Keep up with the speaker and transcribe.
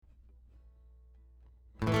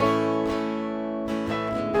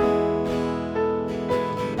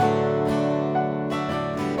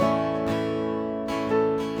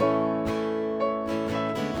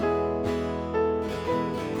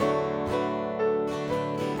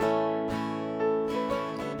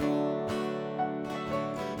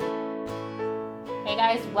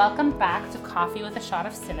guys, welcome back to Coffee with a Shot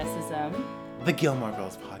of Cynicism. The Gilmore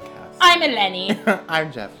Girls podcast. I'm Eleni.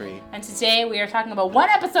 I'm Jeffrey. And today we are talking about one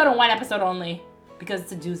episode and one episode only, because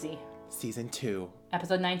it's a doozy. Season 2.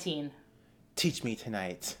 Episode 19. Teach Me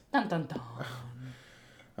Tonight. Dun dun dun.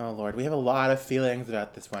 Oh Lord, we have a lot of feelings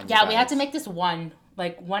about this one. Yeah, we had to make this one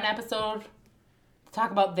episode to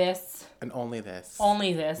talk about this. And only this.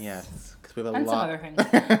 Only this. Yes, because we have a and lot. some other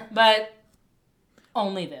things. But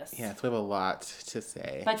only this. Yes, we have a lot to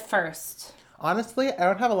say. But first... Honestly, I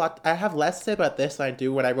don't have a lot. I have less to say about this than I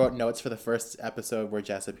do when I wrote notes for the first episode where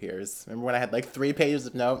Jess appears. Remember when I had like 3 pages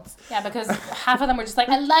of notes? Yeah, because half of them were just like,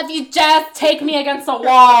 I love you, Jess, take me against the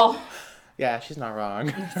wall. Yeah, she's not wrong.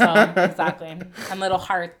 So, exactly. And little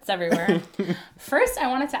hearts everywhere. First, I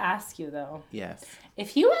wanted to ask you, though. Yes.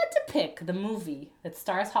 If you had to pick the movie that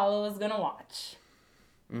Stars Hollow is going to watch,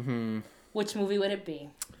 which movie would it be?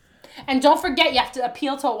 And don't forget, you have to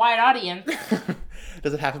appeal to a wide audience.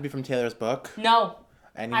 Does it have to be from Taylor's book? No.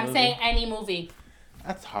 Any I'm movie? saying any movie.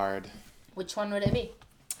 That's hard. Which one would it be?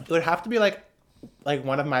 It would have to be like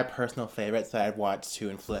one of my personal favorites that I'd want to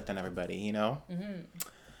inflict on everybody, you know?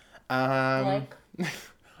 Like?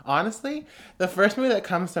 Honestly, the first movie that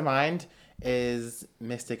comes to mind is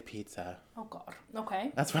Mystic Pizza. Oh, God.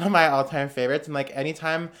 Okay. That's one of my all-time favorites, and like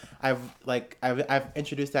anytime I've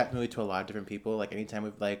introduced that movie to a lot of different people. Like anytime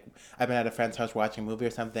I've been at a friend's house watching a movie or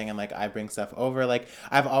something, and like I bring stuff over. Like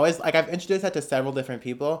I've introduced that to several different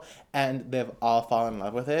people, and they've all fallen in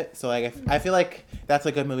love with it. So like I feel like that's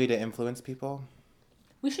a good movie to influence people.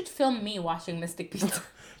 We should film me watching Mystic Pizza.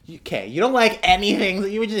 Okay, you don't like anything,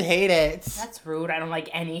 you would just hate it. That's rude. I don't like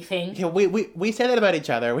anything. Yeah, we say that about each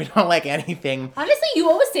other. We don't like anything. Honestly, you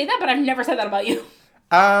always say that, but I've never said that about you.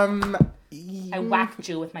 I whacked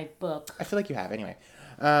you with my book. I feel like you have, anyway.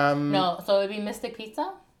 No, so it would be Mystic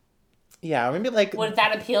Pizza? Yeah, maybe like... Would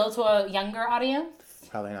that appeal to a younger audience?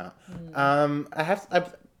 Probably not.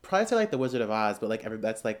 I'd probably say like The Wizard of Oz, but like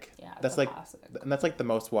that's like... Yeah, that's like classic. and that's like the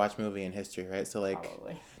most watched movie in history, right? So like...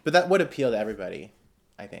 Probably. But that would appeal to everybody,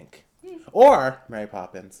 I think. Or Mary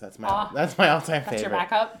Poppins. That's my all-time favorite. That's your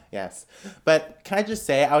backup? Yes. But can I just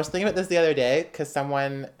say, I was thinking about this the other day because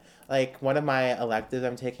someone, like, one of my electives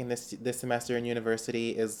I'm taking this semester in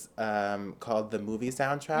university is called the movie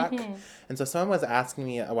soundtrack. And so someone was asking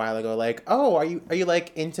me a while ago, like, oh, are you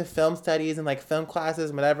like into film studies and like film classes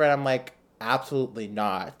and whatever? And I'm like, absolutely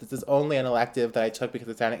not. This is only an elective that I took because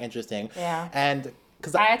it sounded interesting. Yeah. And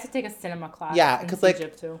because I had to take a cinema class. Yeah, because like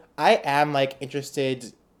Egypt too. I am like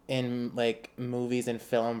interested in like movies and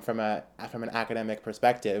film from an academic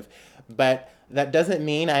perspective, but that doesn't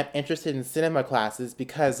mean I'm interested in cinema classes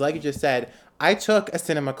because, like you just said, I took a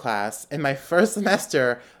cinema class in my first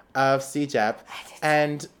semester of CEGEP,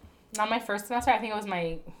 and not my first semester. I think it was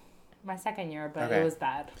my second year, but It was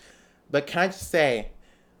bad. But can I just say,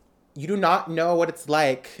 you do not know what it's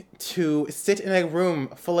like to sit in a room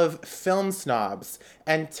full of film snobs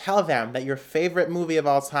and tell them that your favorite movie of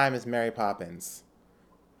all time is Mary Poppins.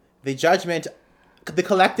 The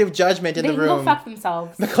collective judgment in the room. They go fuck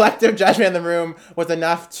themselves. The collective judgment in the room was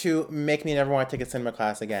enough to make me never want to take a cinema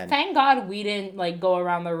class again. Thank God we didn't like go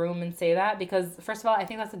around the room and say that because first of all, I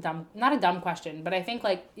think that's not a dumb question, but I think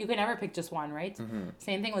like you can never pick just one, right?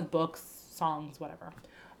 Same thing with books, songs, whatever.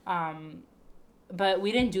 But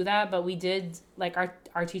we didn't do that, but we did like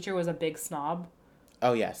our teacher was a big snob.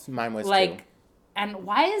 Oh yes, mine was like, too. And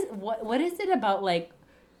what is it about like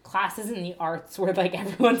classes in the arts where like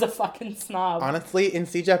everyone's a fucking snob? Honestly, in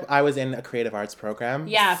CEGEP, I was in a creative arts program.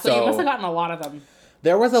 Yeah, so you must have gotten a lot of them.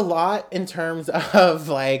 There was a lot in terms of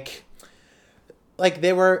like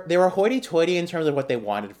they were hoity-toity in terms of what they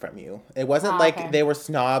wanted from you. It wasn't they were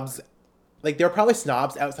snobs. Like, they were probably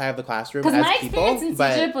snobs outside of the classroom as people. Because my experience in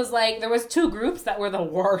CEGEP was, like, there was 2 groups that were the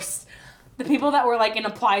worst. The people that were, like, in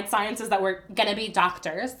applied sciences that were gonna be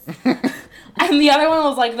doctors. And the other one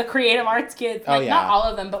was, like, the creative arts kids. Like, not all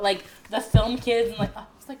of them, but, like, the film kids. And, like, I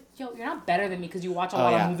was like, yo, you're not better than me because you watch a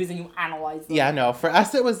lot of movies and you analyze them. Yeah, no. For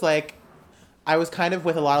us, it was, like, I was kind of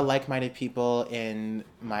with a lot of like-minded people in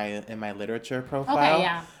my literature profile. Okay,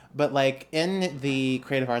 yeah. But, like, in the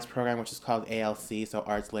creative arts program, which is called ALC, so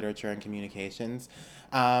Arts, Literature, and Communications,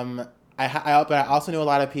 but I also knew a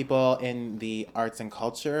lot of people in the arts and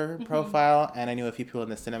culture profile, and I knew a few people in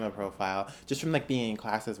the cinema profile, just from, like, being in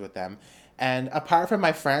classes with them. And apart from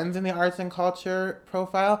my friends in the arts and culture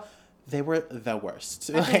profile, they were the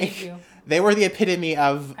worst. I believe you. They were the epitome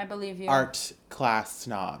of I believe you. Art class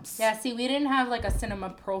snobs. Yeah, see, we didn't have, like, a cinema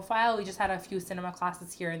profile. We just had a few cinema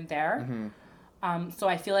classes here and there. So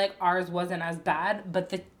I feel like ours wasn't as bad,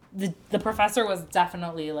 but the professor was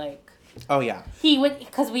definitely like... Oh, yeah. He would...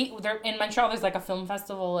 Because in Montreal, there's like a film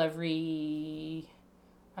festival every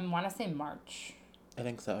I want to say March. I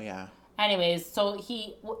think so, yeah. Anyways, so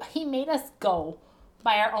he made us go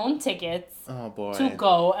buy our own tickets. Oh, boy. To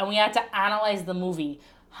go, and we had to analyze the movie.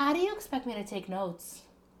 How do you expect me to take notes?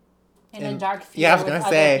 In a dark theater yeah, I was gonna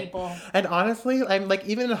say. People. And honestly, I'm like,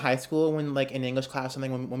 even in high school, when like in English class or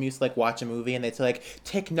something, when we used to like watch a movie and they'd say like,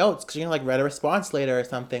 take notes because you're gonna like read a response later or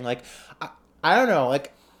something. Like, I don't know.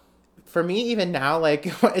 Like, for me, even now, like,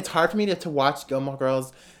 it's hard for me to watch Gilmore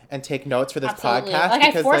Girls and take notes for this podcast.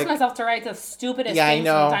 Like, I force myself to write the stupidest things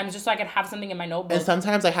sometimes just so I could have something in my notebook. And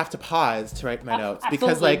sometimes I have to pause to write my notes. Absolutely,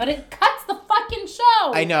 because like, but it cuts the fucking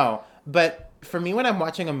show. I know. But for me, when I'm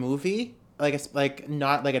watching a movie, like it's like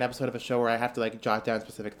not like an episode of a show where I have to like jot down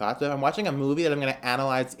specific thoughts. But if I'm watching a movie that I'm going to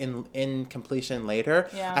analyze in completion later,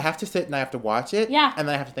 I have to sit and I have to watch it, and then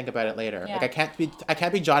I have to think about it later. Like I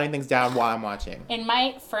can't be jotting things down while I'm watching. In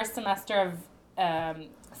my first semester of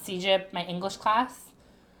CGIP, my English class,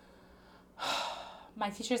 my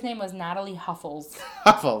teacher's name was Natalie Huffles.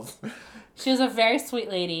 Huffles. She was a very sweet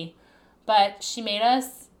lady, but she made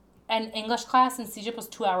us, an English class in CGIP was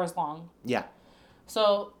 2 hours long. Yeah.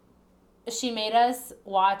 So she made us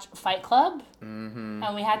watch Fight Club,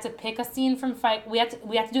 and we had to pick a scene from Fight. We had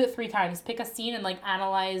to do it 3 times. Pick a scene and like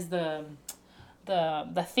analyze the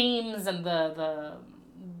themes and the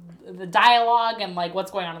dialogue and like what's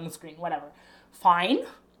going on the screen. Whatever. Fine.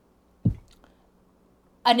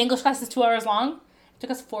 An English class is 2 hours long. It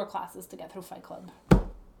took us 4 classes to get through Fight Club.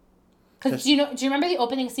 Because do you remember the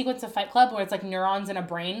opening sequence of Fight Club where it's like neurons in a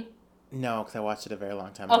brain? No, because I watched it a very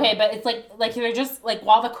long time ago. Okay, but it's like they're just like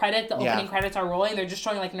while the opening credits are rolling, they're just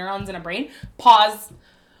showing like neurons in a brain. Pause.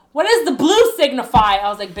 What does the blue signify? I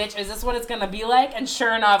was like, bitch, is this what it's gonna be like? And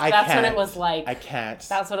sure enough, that's what it was like. I can't.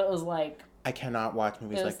 That's what it was like. I cannot watch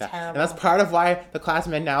movies like that. Terrible. And that's part of why the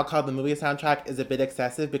classman now called the movie soundtrack is a bit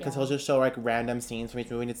excessive, because he'll just show like random scenes from each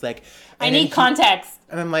movie and it's like... I need context.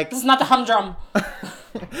 And I'm like... This is not the humdrum.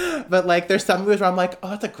 But like there's some movies where I'm like, oh,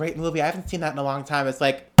 that's a great movie. I haven't seen that in a long time. It's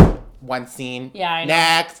like one scene. Yeah, I know.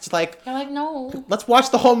 Next. Like... You're like, no. Let's watch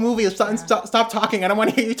the whole movie. Stop talking. I don't want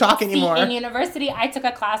to hear you talk anymore. In university, I took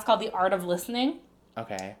a class called The Art of Listening.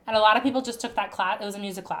 Okay. And a lot of people just took that class. It was a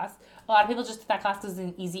music class. A lot of people just took that class because it's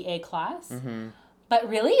an easy A class. Mm-hmm. But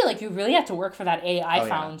really, like, you really have to work for that A, I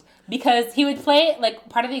found. Yeah. Because he would play, like,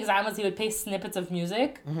 part of the exam was he would play snippets of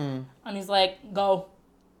music. Mm-hmm. And he's like, go.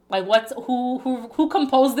 Like, who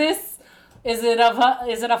composed this? Is it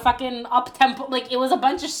a fucking up-tempo? Like, it was a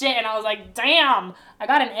bunch of shit. And I was like, damn, I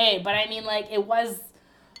got an A. But I mean, like, it was,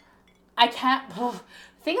 I can't,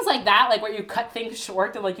 things like that, like, where you cut things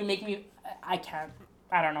short and, like, you make me, I can't.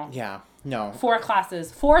 I don't know. Yeah. No. 4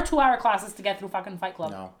 classes. 4 2-hour classes to get through fucking Fight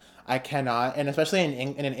Club. No. I cannot, and especially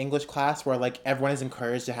in an English class where like everyone is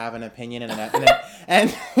encouraged to have an opinion and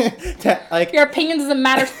to, like your opinion doesn't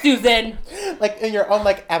matter, Susan. Like in your own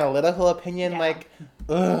like analytical opinion, like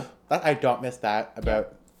I don't miss that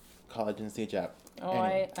about college and CGIP. Oh,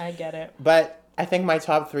 anyway. I get it. But I think my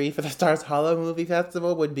top 3 for the Stars Hollow Movie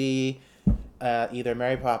Festival would be either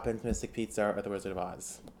Mary Poppins, Mystic Pizza, or The Wizard of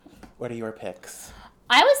Oz. What are your picks?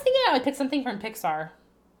 I was thinking I would pick something from Pixar.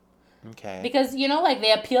 Okay. Because, you know, like,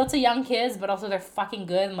 they appeal to young kids, but also they're fucking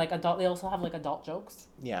good, and, like, they also have, like, adult jokes.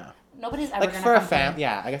 Yeah. Nobody's ever like, for a family,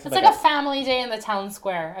 yeah, I guess it's like a family day in the town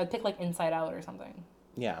square. I would pick, like, Inside Out or something.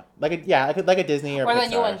 Yeah. Like a Disney or Pixar. The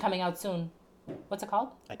new one coming out soon. What's it called?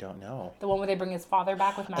 I don't know. The one where they bring his father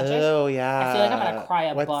back with magic? Oh, yeah. I feel like I'm going to cry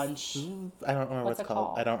a bunch. I don't remember what's it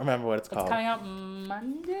called. I don't remember what it's called. It's coming out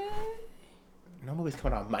Monday? No movie's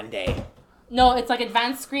coming out Monday. No, it's like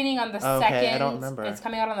advanced screening on the 2nd. Okay, I don't remember. It's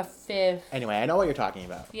coming out on the 5th. Anyway, I know what you're talking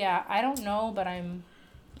about. Yeah, I don't know, but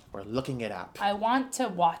We're looking it up. I want to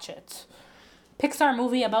watch it. Pixar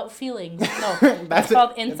movie about feelings. No, it's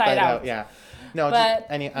called Inside Out. Yeah. No, but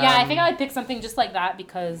I think I would pick something just like that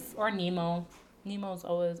or Nemo. Nemo's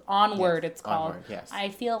always Onward. Yes, it's called. Onward, yes. I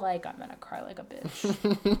feel like I'm gonna cry like a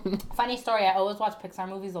bitch. Funny story. I always watch Pixar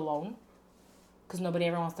movies alone. Because nobody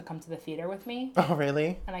ever wants to come to the theater with me. Oh,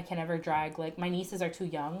 really? And I can never drag, like, my nieces are too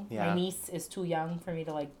young. Yeah. My niece is too young for me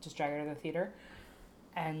to, like, just drag her to the theater.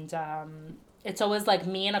 And it's always, like,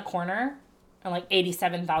 me in a corner and, like,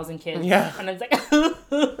 87,000 kids. Yeah. And it's like,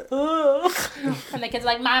 and the kids are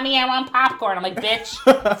like, Mommy, I want popcorn. I'm like, bitch,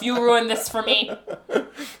 if you ruin this for me.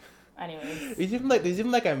 Anyways. There's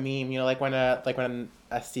even like a meme, you know, like when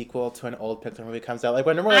a sequel to an old Pixar movie comes out. Like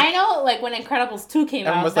when I know, like when Incredibles 2 came out.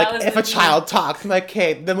 Everyone was like, if a child talks, I'm like,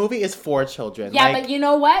 okay, the movie is for children. Yeah, but you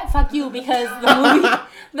know what? Fuck you, because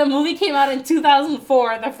the movie came out in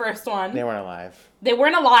 2004, the first one. They weren't alive. They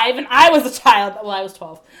weren't alive, and I was a child. Well, I was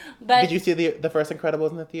 12. But did you see the first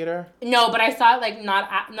Incredibles in the theater? No, but I saw it like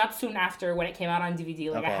not soon after when it came out on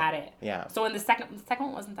DVD. Like I had it. Yeah. So when the second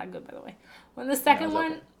one wasn't that good, by the way. When the second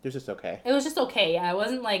one, okay. It was just okay. It was just okay. Yeah, it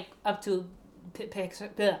wasn't like up to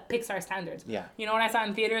Pixar standards. Yeah. You know when I saw it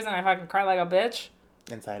in theaters and I fucking cried like a bitch?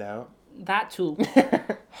 Inside Out. That too.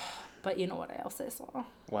 But you know what else I saw?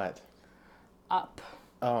 What? Up.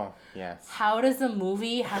 Oh, yes. How does a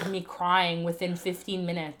movie have me crying within 15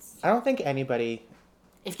 minutes? I don't think anybody...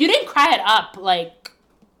 If you didn't cry it Up, like...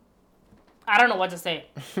 I don't know what to say.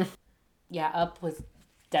 Yeah, Up was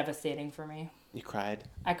devastating for me. You cried?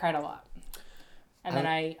 I cried a lot. And then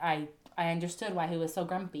I understood why he was so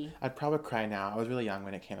grumpy. I'd probably cry now. I was really young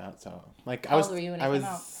when it came out, so... Like, How old were you when it came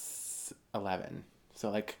out? 11.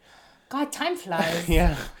 So, like... God, time flies.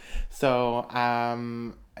 Yeah. So,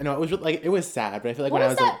 no, it was like, it was sad, but I feel like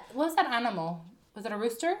What was that animal? Was it a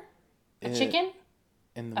rooster? A chicken?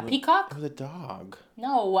 A peacock? It was a dog.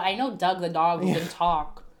 No, I know Doug the dog who can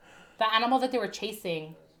talk. The animal that they were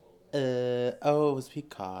chasing. It was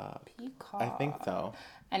peacock. Peacock. I think so.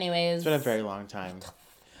 Anyways. It's been a very long time.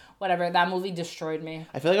 Whatever, that movie destroyed me.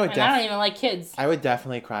 I feel like I don't even like kids. I would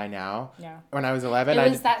definitely cry now. Yeah. When I was 11, it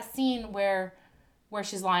was that scene where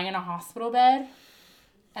she's lying in a hospital bed,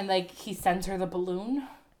 and like he sends her the balloon,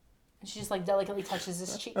 and she just like delicately touches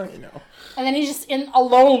his cheek. I know. And then he's just in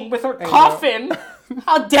alone with her coffin.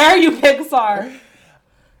 How dare you, Pixar?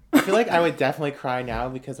 I feel like I would definitely cry now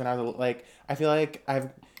because when I was like, I feel like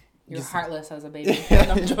You're heartless as a baby.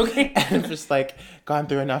 I'm joking. I've just like gone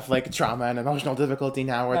through enough like trauma and emotional difficulty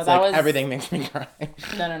now where it's like everything makes me cry.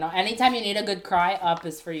 No. Anytime you need a good cry, Up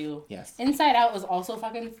is for you. Yes. Inside Out was also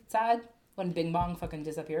fucking sad when Bing Bong fucking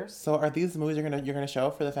disappears. So are these movies you're gonna show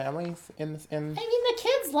for the families in? I mean, the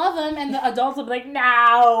kids love them, and the adults will be like,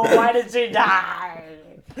 "No, why did she die?"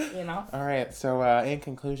 You know. All right. So in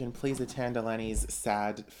conclusion, please attend Eleni's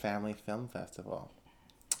Sad Family Film Festival.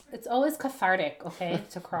 It's always cathartic, okay,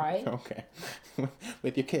 to cry. Okay.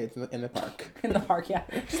 With your kids in the park. In the park, yeah.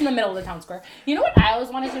 Just in the middle of the town square. You know what I always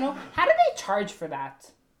wanted to know? How do they charge for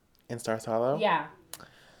that? In Stars Hollow? Yeah.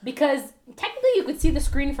 Because technically you could see the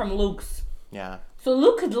screen from Luke's. Yeah. So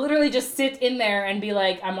Luke could literally just sit in there and be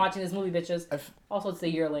like, I'm watching this movie, bitches. Also, it's The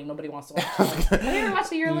Yearling. Nobody wants to watch it. Have you ever watched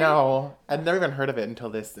The Yearling? No. I've never even heard of it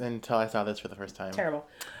until I saw this for the first time. Terrible.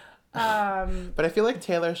 But I feel like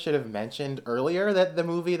Taylor should have mentioned earlier that the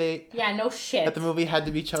movie Yeah, no shit. That the movie had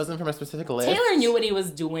to be chosen from a specific list. Taylor knew what he was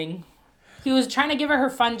doing. He was trying to give her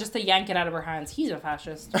fun just to yank it out of her hands. He's a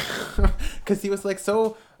fascist. Because he was like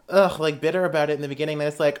so bitter about it in the beginning. Then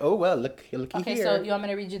it's like, oh well, looky here. Okay, so you want me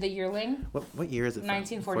to read you The Yearling? What year is it?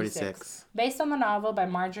 1946. Based on the novel by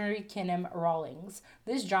Marjorie Kinnan Rawlings,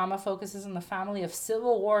 this drama focuses on the family of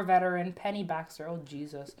Civil War veteran Penny Baxter. Oh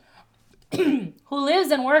Jesus. Who lives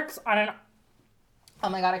and works on an... Oh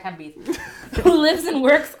my God, I can't breathe. Who lives and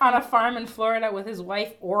works on a farm in Florida with his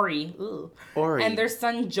wife, Ori. Ori. And their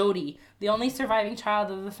son, Jody. The only surviving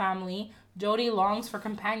child of the family, Jody longs for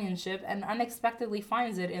companionship and unexpectedly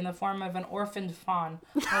finds it in the form of an orphaned fawn.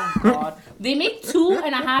 Oh God. They made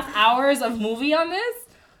 2.5 hours of movie on this?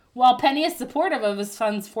 While Penny is supportive of his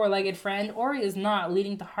son's four-legged friend, Ori is not,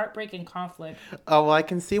 leading to heartbreak and conflict. Oh, well, I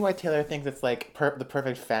can see why Taylor thinks it's like the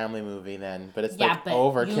perfect family movie then, but it's like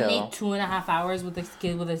overkill. You made 2.5 hours with this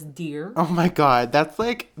kid with this deer. Oh my God, that's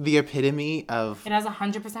like the epitome of... It has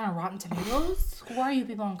 100% of Rotten Tomatoes? Who are you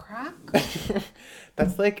people on crack?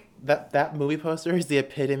 That's like, that movie poster is the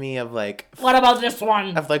epitome of like... What about this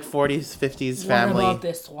one? Of like 40s, 50s family. What about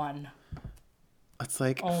this one? It's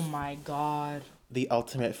like... Oh my God. The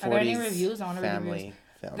ultimate 40s Are there any reviews? I want to read reviews.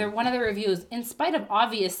 Film. One of the reviews, in spite of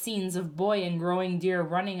obvious scenes of boy and growing deer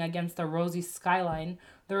running against a rosy skyline,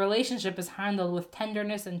 the relationship is handled with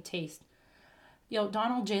tenderness and taste. Yo,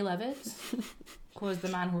 Donald J. Levitt, who is the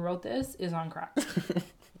man who wrote this, is on crack.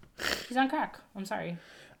 He's on crack. I'm sorry.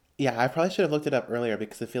 Yeah, I probably should have looked it up earlier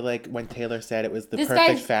because I feel like when Taylor said it was the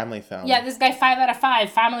perfect family film. Yeah, this guy 5 out of 5,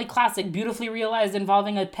 family classic, beautifully realized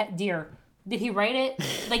involving a pet deer. Did he write it?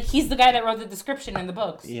 Like, he's the guy that wrote the description in the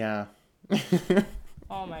books. Yeah.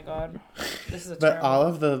 Oh my God. This is a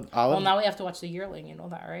terrible... But Well, now we have to watch The Yearling, you know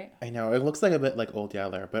that, right? I know. It looks like a bit like Old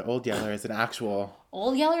Yeller, but Old Yeller is an actual...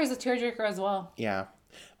 Old Yeller is a tearjerker as well. Yeah.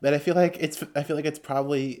 But I feel like it's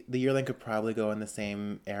probably... The Yearling could probably go in the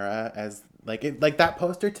same era as... Like that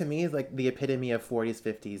poster to me is like the epitome of 40s,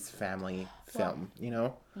 50s family film, you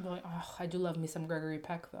know? I do love me some Gregory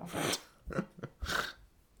Peck, though.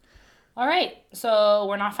 All right, so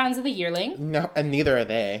we're not fans of the yearling. No, and neither are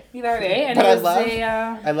they. Neither are they. And but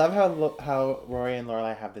I love how Rory and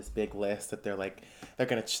Lorelai have this big list that they're like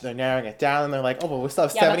they're narrowing it down and they're like, oh, well, we still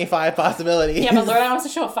have 75 possibilities. Yeah, but Lorelai wants to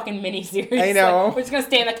show a fucking mini-series. I know. Like, we're just gonna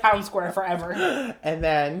stay in the town square forever. And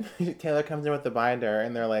then Taylor comes in with the binder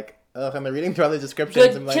and they're like, ugh, and they're reading through all the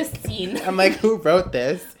descriptions. I'm like, who wrote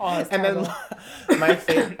this? Oh, it's and terrible. Then I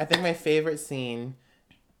think my favorite scene,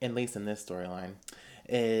 at least in this storyline,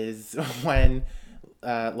 is when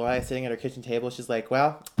Lorelai is sitting at her kitchen table. She's like,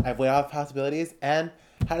 well, I've weighed all the possibilities, and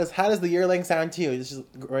how does the yearling sound to you?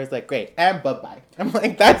 Rory's like, great, and bye-bye. I'm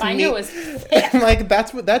like, that's me. I'm like,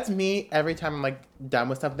 that's me every time I'm like done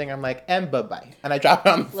with something. I'm like, and bye-bye. And I drop it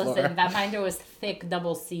on the floor. Listen, that binder was thick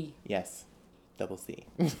double C. Yes, double C.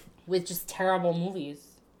 With just terrible movies.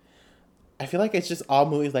 I feel like it's just all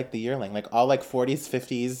movies like The Yearling, like all like 40s,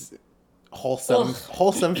 50s,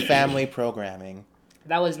 wholesome family programming.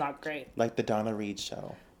 That was not great. Like the Donna Reed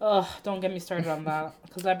show. Ugh, don't get me started on that.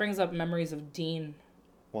 Because that brings up memories of Dean.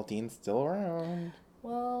 Well, Dean's still around.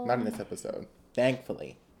 Well... Not in this episode.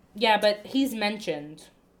 Thankfully. Yeah, but he's mentioned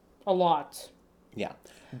a lot. Yeah,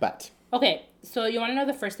 but... Okay, so you want to know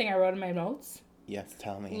the first thing I wrote in my notes? Yes,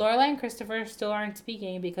 tell me. Lorelai and Christopher still aren't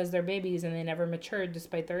speaking because they're babies and they never matured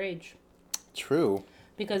despite their age. True.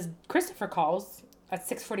 Because Christopher calls at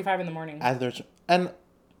 6:45 in the morning. As they're... And...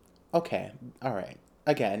 Okay, alright.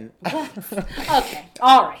 Again. Okay,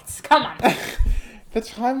 alright. Come on. The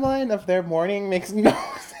timeline of their morning makes no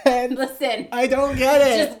sense. Listen. I don't get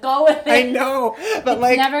it. Just go with it. I know. But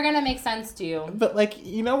it's never going to make sense to you. But like,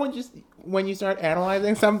 you know when you start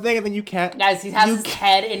analyzing something and then you can't... Guys, he has his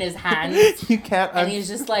head in his hands. You can't... And he's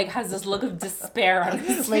just like, has this look of despair on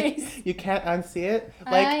his face. You can't unsee it.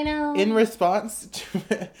 Like, I know. In response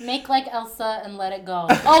to... Make like Elsa and let it go.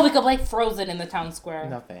 Oh, we could play Frozen in the town square.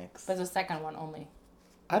 No, thanks. But the second one only.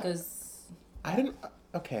 Because... I didn't...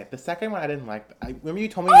 Okay, the second one I didn't like. Remember you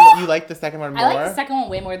told me you liked the second one more? I like the second one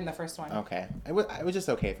way more than the first one. Okay. It was just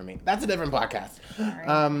okay for me. That's a different podcast.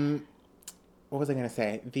 Right. What was I gonna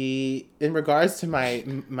say? In regards to my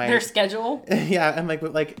their schedule. Yeah, and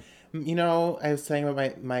like you know, I was saying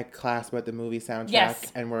about my class about the movie soundtrack,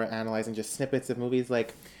 yes. And we're analyzing just snippets of movies.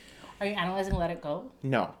 Like, are you analyzing Let It Go?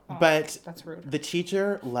 No, but that's rude. The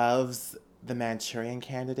teacher loves The Manchurian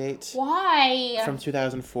Candidate. Why? From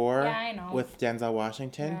 2004. Yeah, I know. With Denzel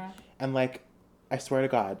Washington, yeah. And like. I swear to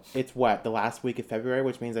God, it's the last week of February,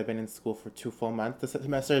 which means I've been in school for 2 full months. The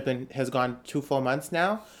semester has gone 2 full months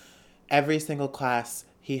now. Every single class,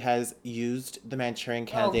 he has used The Manchurian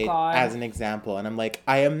Candidate as an example. And I'm like,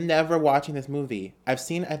 I am never watching this movie. I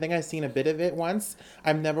think I've seen a bit of it once.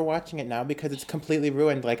 I'm never watching it now because it's completely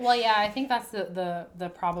ruined. Like, well, yeah, I think that's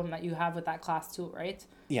the problem that you have with that class too, right?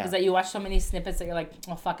 Yeah. Is that you watch so many snippets that you're like,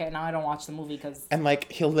 oh, fuck it, now I don't watch the movie because... And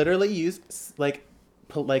like, he'll literally use like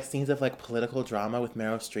scenes of like political drama with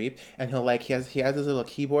Meryl Streep, and he'll like he has his little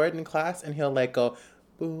keyboard in class, and he'll like go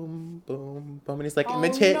boom boom boom, and he's like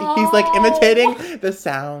imitating the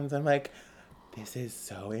sounds. I'm like, this is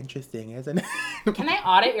so interesting, isn't it? Can I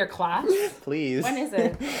audit your class? Please. When is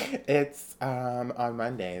it? It's on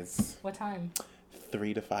Mondays. What time?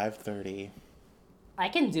 3 to 5:30. I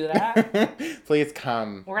can do that. Please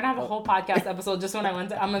come. We're going to have a whole podcast episode just when I'm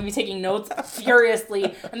going to be taking notes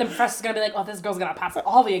furiously. And the professor's going to be like, oh, this girl's going to pass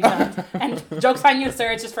all the exams. And joke's on you,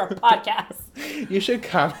 sir. It's just for a podcast. You should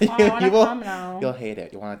come. Oh, I want to come now. You'll hate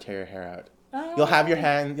it. You'll want to tear your hair out. Oh.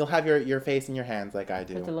 You'll have your face in your hands like I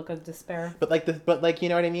do. With the look of despair. But you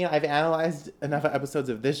know what I mean? I've analyzed enough episodes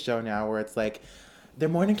of this show now where it's like, their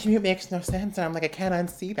morning commute makes no sense. And I'm like, I can't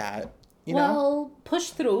unsee that. You know?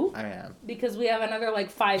 Push through. I am. Because we have another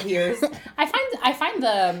 5 years. I find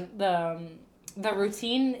the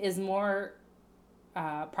routine is more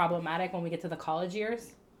problematic when we get to the college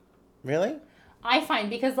years. Really? I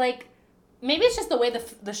find because maybe it's just the way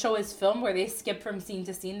the show is filmed where they skip from scene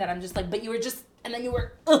to scene that I'm just like, but you were just and then you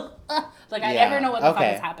were I never know what the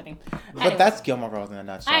fuck is happening. But that's Gilmore Girls in a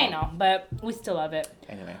nutshell. I know, but we still love it.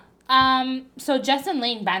 Anyway. So Jess and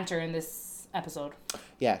Lane banter in this episode.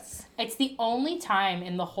 Yes. It's the only time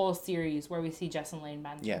in the whole series where we see Jess and Lane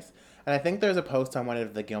banter. Yes. And I think there's a post on one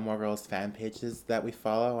of the Gilmore Girls fan pages that we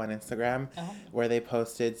follow on Instagram where they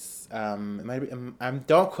posted, it might be,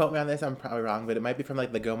 don't quote me on this, I'm probably wrong, but it might be from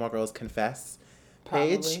the Gilmore Girls Confess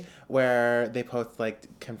page where they post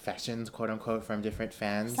confessions, quote unquote, from different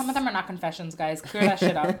fans. Some of them are not confessions, guys. Clear that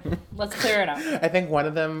shit up. Let's clear it up. I think one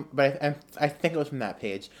of them, but I think it was from that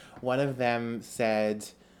page, one of them said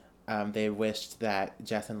they wished that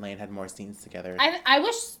Jess and Lane had more scenes together. I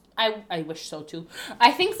wish so too.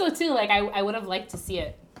 I think so too. I would have liked to see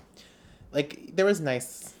it. There was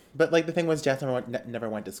nice But like the thing was, Jess never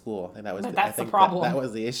went to school, and that was the problem. That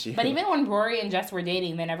was the issue. But even when Rory and Jess were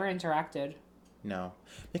dating, they never interacted. No,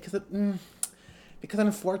 because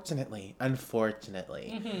unfortunately,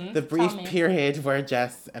 the brief period where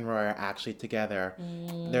Jess and Rory are actually together,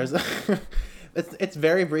 there's it's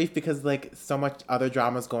very brief because like so much other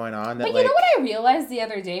drama's going on. That, but you know what I realized the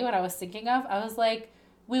other day when I was thinking of? I was like,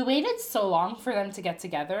 we waited so long for them to get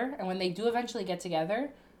together, and when they do eventually get together,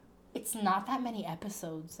 it's not that many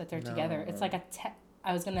episodes that they're together. It's like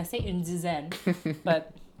I was gonna say une dizaine,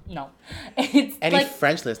 but no. It's any like,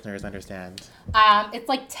 French listeners understand. It's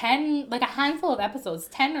like 10, like a handful of episodes,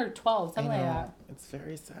 10 or 12, something like that. It's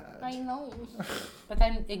very sad. I know. But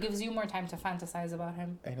then it gives you more time to fantasize about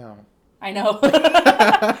him. I know.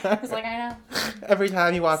 It's like, I know. Every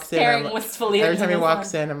time he walks Staring wistfully. Every time he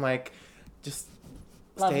walks in, I'm like, just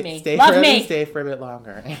stay for a bit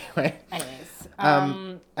longer. Anyways.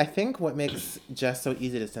 I think what makes Jess so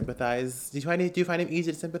easy to sympathize. Do you find him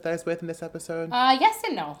easy to sympathize with in this episode? Yes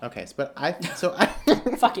and no. Okay, but I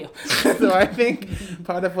fuck you. So I think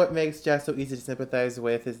part of what makes Jess so easy to sympathize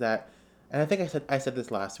with is that, and I think I said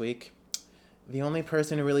this last week, the only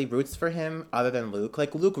person who really roots for him other than Luke,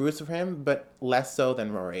 like Luke roots for him, but less so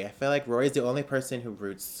than Rory. I feel like Rory's the only person who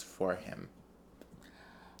roots for him.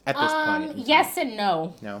 At this point. Yes and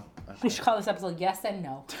no. No? Okay. We should call this episode Yes and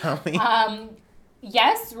No. Tell me.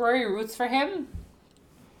 Yes, Rory roots for him,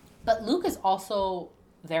 but Luke is also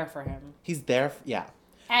there for him. He's there, yeah.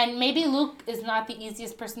 And maybe Luke is not the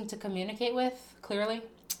easiest person to communicate with, clearly.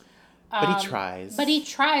 But he tries. And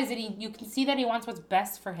you can see that he wants what's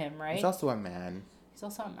best for him, right? He's also a man.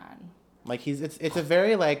 Like, it's a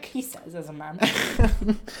very, like... He says as a man.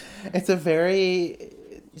 This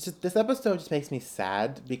episode just makes me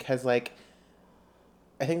sad because, like,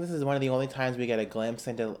 I think this is one of the only times we get a glimpse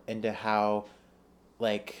into how,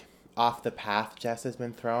 like, off the path Jess has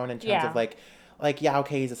been thrown in terms of, like, yeah,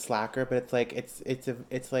 okay, he's a slacker, but it's, like,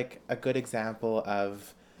 it's like, a good example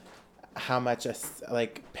of how much,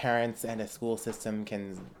 parents and a school system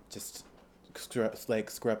can just screw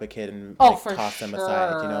up a kid and toss them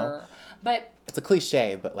aside, you know? But... It's a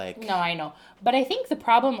cliche, but, like... No, I know. But I think the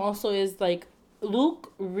problem also is, like,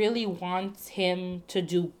 Luke really wants him to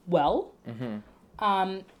do well. Mm-hmm.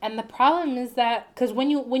 And the problem is that, because when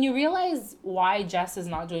you realize why Jess is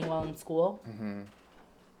not doing well in school, mm-hmm.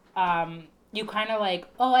 You kind of like,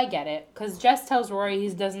 oh, I get it. Because Jess tells Rory he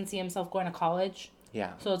doesn't see himself going to college.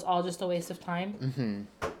 Yeah. So it's all just a waste of time.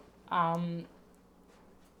 Mm-hmm.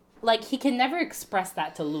 Like, he can never express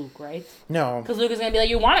that to Luke, right? No. Because Luke is going to be like,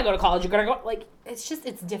 you want to go to college, you're going to go... Like, it's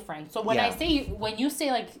different. So when you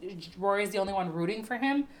say, like, Rory is the only one rooting for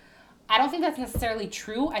him, I don't think that's necessarily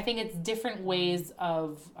true. I think it's different ways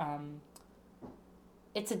of...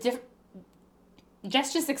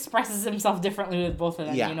 Jess just expresses himself differently with both of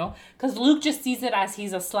them, you know? Because Luke just sees it as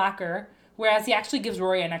he's a slacker, whereas he actually gives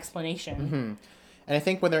Rory an explanation. Mm-hmm. And I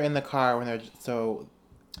think when they're in the car, when they're... So...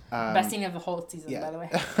 best scene of the whole season, by the way.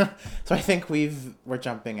 So I think we're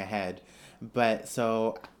jumping ahead, but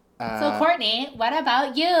so. So Courtney, what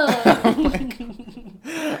about you?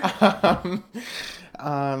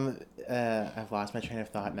 I've lost my train of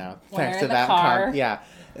thought now. Thanks to that car.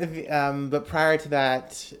 But prior to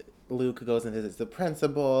that, Luke goes and visits the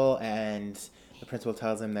principal, and the principal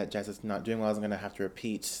tells him that Jess is not doing well. He's going to have to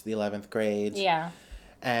repeat the 11th grade. Yeah.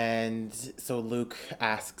 And so Luke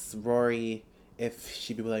asks Rory if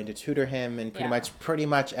she'd be willing to tutor him and pretty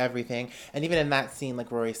much everything. And even in that scene,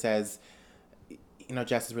 like Rory says, you know,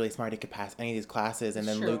 Jess is really smart. He could pass any of these classes. And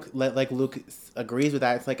then Luke agrees with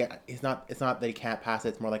that. It's like, it's not that he can't pass it.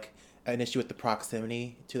 It's more like an issue with the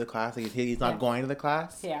proximity to the class. Like he's not going to the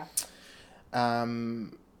class. Yeah.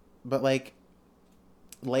 But like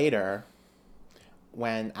later,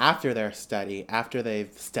 after they've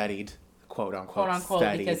studied, quote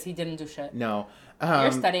unquote, because he didn't do shit. No.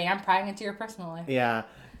 You're studying. I'm prying into your personal life. Yeah.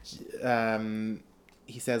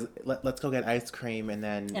 He says, let's go get ice cream, and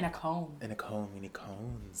then... In a cone. We need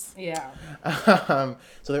cones. Yeah.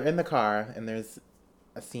 So they're in the car, and there's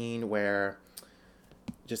a scene where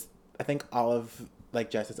just, I think all of,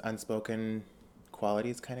 like, Jess's unspoken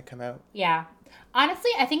qualities kind of come out. Yeah.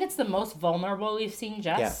 Honestly, I think it's the most vulnerable we've seen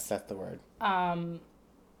Jess. Yes, that's the word. And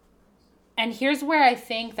here's where I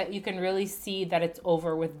think that you can really see that it's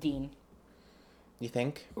over with Dean. You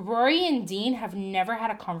think? Rory and Dean have never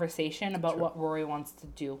had a conversation about what Rory wants to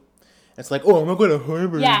do. It's like, oh, I'm not going to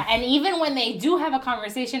Harvard. Yeah, and even when they do have a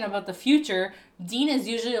conversation about the future, Dean is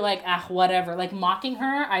usually like, whatever. Like, mocking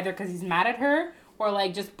her, either because he's mad at her, or,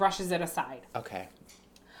 like, just brushes it aside. Okay.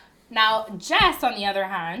 Now, Jess, on the other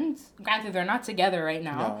hand, granted they're not together right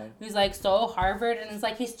now. No. He's like, so Harvard, and it's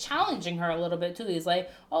like he's challenging her a little bit too. He's like,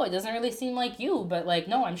 oh, it doesn't really seem like you, but like,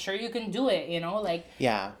 no, I'm sure you can do it, you know? Like,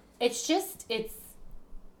 yeah. It's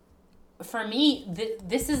for me,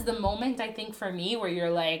 this is the moment, I think, for me, where you're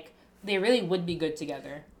like, they really would be good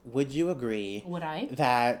together. Would you agree? Would I?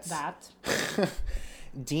 That.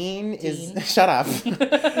 Dean is... Shut up.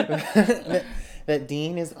 that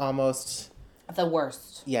Dean is almost... The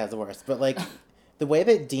worst. Yeah, the worst. But, like, the way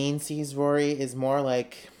that Dean sees Rory is more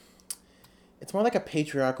like... It's more like a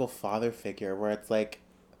patriarchal father figure, where it's like...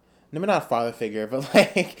 No, not a father figure, but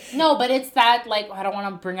like... No, but it's that, like... I don't want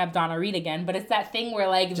to bring up Donna Reed again, but it's that thing where,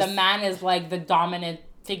 like, the man is, like, the dominant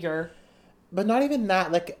figure. But not even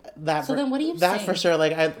that, like, that... So then what are you that saying? For sure,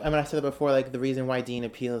 like, I mean, I said it before, like, the reason why Dean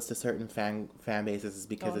appeals to certain fan bases is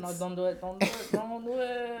because No, don't do it, don't do it, don't do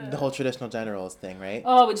it. The whole traditional generals thing, right?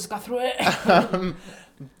 Oh, we just got through it.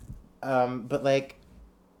 But, like,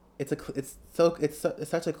 it's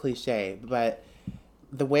such a cliche, but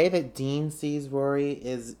the way that Dean sees Rory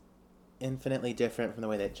is infinitely different from the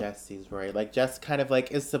way that Jess sees Rory. Like, Jess kind of,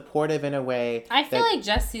 like, is supportive in a way... I feel like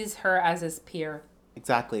Jess sees her as his peer.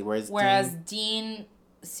 Exactly, whereas Dean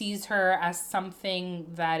sees her as something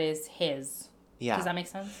that is his. Yeah. Does that make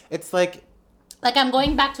sense? It's like... Like, I'm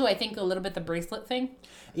going back to, I think, a little bit the bracelet thing.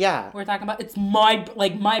 Yeah. We're talking about, it's my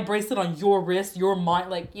bracelet on your wrist, you're mine,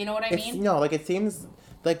 like, you know what I mean? No, like, it seems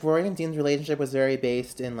like Rory and Dean's relationship was very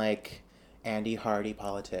based in, like, Andy Hardy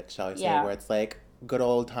politics, shall we say, where it's like, good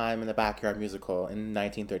old time in the backyard musical in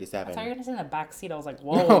 1937. I thought you were gonna say in the backseat. I was like,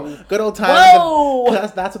 whoa. No, good old time. Whoa.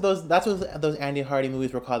 That's what those Andy Hardy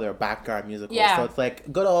movies were called. They were backyard musicals. Yeah. So it's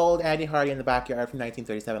like good old Andy Hardy in the backyard from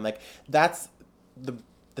 1937. Like that's the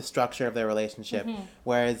structure of their relationship. Mm-hmm.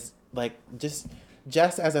 Whereas like just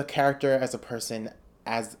as a character, as a person,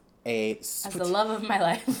 as the love of my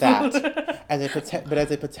life. That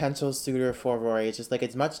as a potential suitor for Rory, it's just like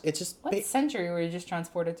What century were you just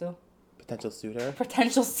transported to? Potential suitor. Yeah.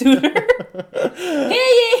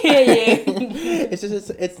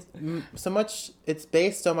 It's so much. It's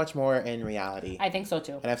based so much more in reality. I think so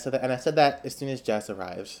too. And I said that as soon as Jess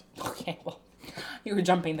arrived. Okay, well, you were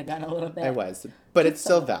jumping the gun a little bit. I was, but it's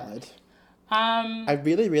still valid. I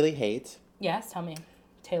really, really hate. Yes, tell me,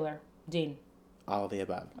 Taylor, Dean. All of the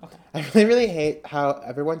above. Okay. I really, really hate how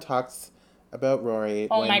everyone talks about Rory.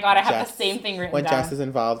 Oh my god, I have the same thing written down. When Jess is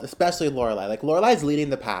involved, especially Lorelai. Like, Lorelai's leading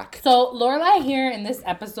the pack. So, Lorelai here in this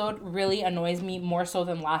episode really annoys me more so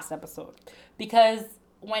than last episode. Because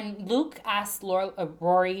when Luke asked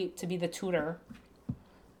Rory to be the tutor,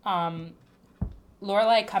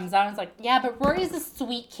 Lorelai comes out and is like, yeah, but Rory's a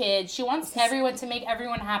sweet kid. She wants everyone to make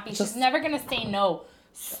everyone happy. She's never going to say no.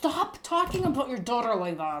 Stop talking about your daughter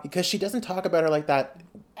like that. Because she doesn't talk about her like that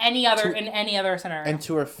in any other scenario. And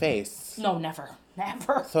to her face. No, never.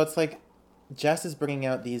 Never. So it's like Jess is bringing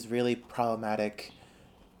out these really problematic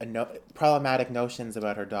notions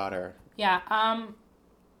about her daughter. Yeah.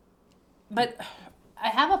 But I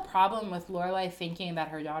have a problem with Lorelai thinking that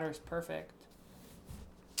her daughter is perfect.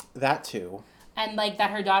 That too. And, like,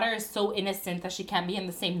 that her daughter is so innocent that she can't be in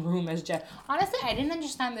the same room as Jess. Honestly, I didn't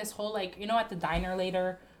understand this whole, like, you know, at the diner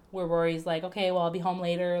later, where Rory's like, okay, well, I'll be home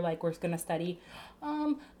later, like, we're gonna study.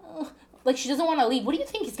 Like, she doesn't want to leave. What do you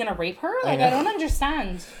think? He's gonna rape her? Like, I don't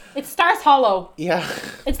understand. It's Stars Hollow. Yeah.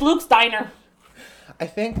 It's Luke's diner. I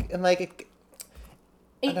think, and, like,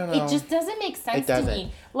 I don't know. It just doesn't make sense to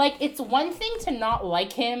me. Like, it's one thing to not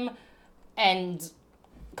like him and...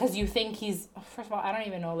 Because you think he's... First of all, I don't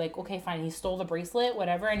even know. Like, okay, fine. He stole the bracelet,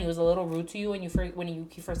 whatever, and he was a little rude to you when he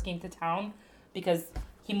first came to town because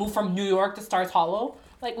he moved from New York to Stars Hollow.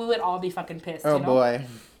 Like, we would all be fucking pissed, Oh, you know? Boy.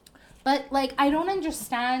 But, like, I don't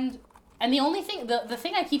understand... And the only thing... The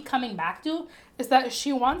thing I keep coming back to is that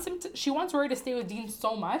she wants Rory to stay with Dean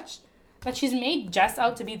so much that she's made Jess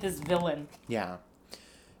out to be this villain. Yeah.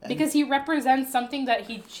 Because he represents something that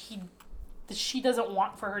she doesn't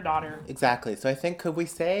want for her daughter. Exactly. So I think, could we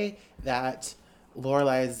say that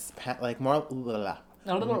Lorelai's, like, Moralize.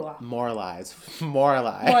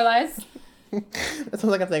 That sounds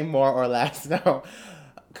like I'm saying more or less. No.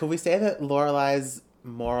 Could we say that Lorelai's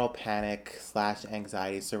moral panic /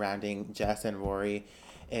 anxiety surrounding Jess and Rory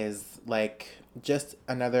is, like, just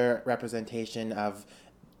another representation of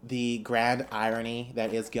the grand irony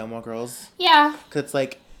that is Gilmore Girls? Yeah. Because it's,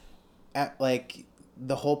 like,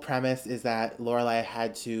 the whole premise is that Lorelai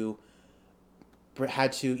had to,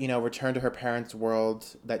 you know, return to her parents' world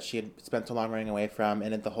that she had spent so long running away from,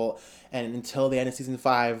 and until the end of season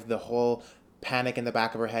 5, the whole panic in the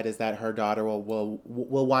back of her head is that her daughter will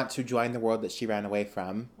want to join the world that she ran away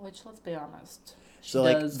from. Which, let's be honest,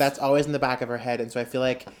 that's always in the back of her head, and so I feel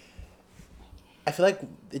like I feel like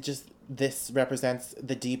this represents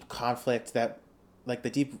the deep conflict that, like, the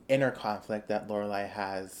deep inner conflict that Lorelai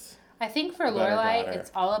has. I think for Lorelai,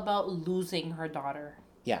 it's all about losing her daughter.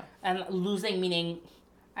 Yeah. And losing meaning,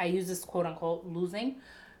 I use this quote unquote losing,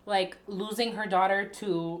 like losing her daughter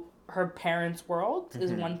to her parents' world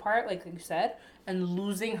is one part, like you said, and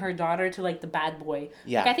losing her daughter to like the bad boy.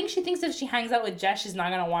 Yeah. Like, I think she thinks if she hangs out with Jess, she's not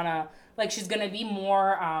gonna wanna, like, she's gonna be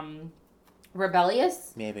more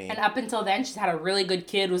rebellious. Maybe. And up until then, she's had a really good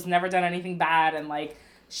kid who's never done anything bad, and like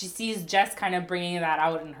she sees Jess kind of bringing that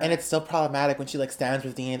out in her. And it's still problematic when she like stands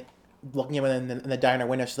with Dean, looking at him in the diner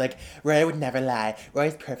window. She's like, Rory would never lie.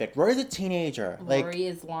 Rory's perfect. Rory's a teenager. Rory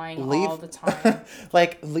is lying all the time.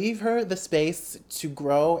 Like, leave her the space to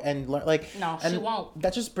grow and learn. Like, no, she won't.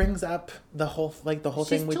 That just brings up the whole thing.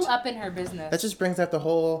 She's too up in her business. That just brings up the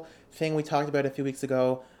whole thing we talked about a few weeks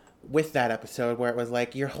ago with that episode, where it was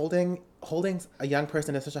like, you're holding a young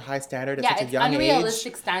person to such a high standard at such a young age. Yeah, it's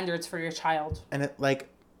unrealistic standards for your child. And it like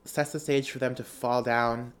sets the stage for them to fall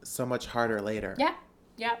down so much harder later. Yeah.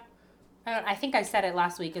 I think I said it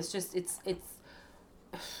last week. It's just, it's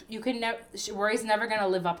you can never, Rory's never going to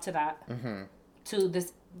live up to that, to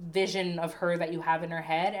this vision of her that you have in her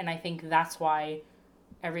head. And I think that's why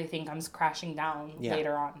everything comes crashing down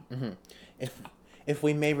later on. Mm-hmm. If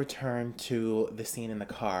we may return to the scene in the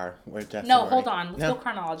car where Jess... No, hold on. Let's go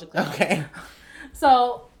chronologically. Okay.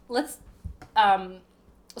 So, let's...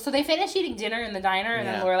 so they finish eating dinner in the diner, and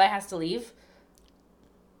then Lorelai has to leave.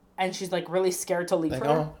 And she's, like, really scared to leave like, her.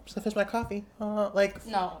 Oh, I'm just gonna finish my coffee.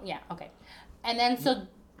 No, yeah, okay. And then, so...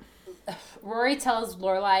 Rory tells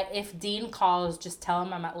Lorelai, if Dean calls, just tell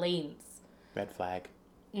him I'm at Lane's. Red flag.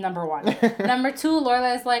 Number 1. Number 2,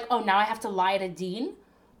 Lorelai is like, oh, now I have to lie to Dean?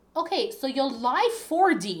 Okay, so you'll lie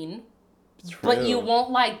for Dean, but you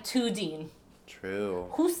won't lie to Dean.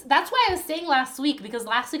 True. That's why I was saying last week, because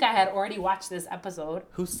last week I had already watched this episode.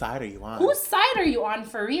 Whose side are you on? Whose side are you on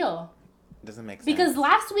for real? Doesn't make sense. Because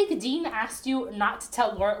last week Dean asked you not to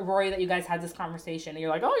tell Rory that you guys had this conversation. And you're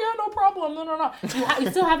like, oh yeah, no problem. No. You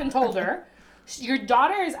still haven't told her. Your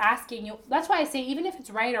daughter is asking you. That's why I say, even if it's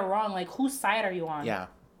right or wrong, like, whose side are you on? Yeah.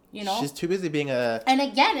 You know? She's too busy being a... And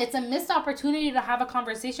again, it's a missed opportunity to have a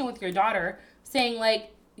conversation with your daughter saying,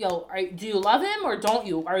 like, yo, do you love him or don't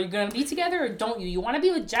you? Are you going to be together or don't you? You want to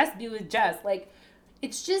be with Jess? Be with Jess. Like,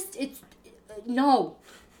 it's just, no.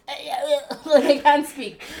 Like, I can't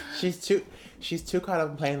speak. She's too caught up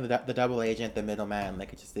in playing the double agent, the middleman.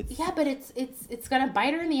 Like, it's... Yeah, but it's going to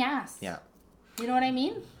bite her in the ass. Yeah. You know what I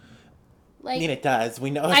mean? Like, I mean, it does. We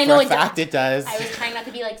know for a fact it does. I was trying not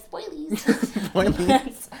to be like, spoilies.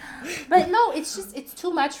 Spoilies. But no, it's too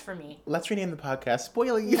much for me. Let's rename the podcast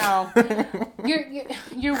Spoilies. No.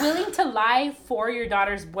 You're willing to lie for your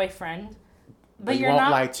daughter's boyfriend, but you won't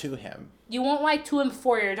lie to him. You won't lie to him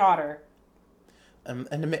for your daughter. And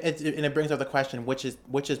it brings up the question, which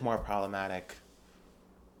is more problematic?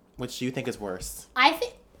 Which do you think is worse? I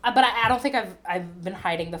think... But I don't think I've been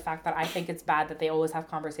hiding the fact that I think it's bad that they always have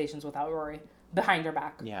conversations without Rory behind her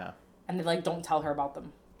back. Yeah. And they, like, don't tell her about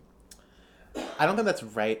them. I don't think that's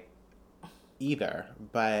right either,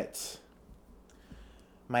 but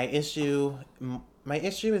my issue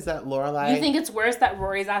is that Lorelai... You think it's worse that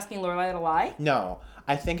Rory's asking Lorelai to lie? No.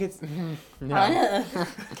 I think it's... No.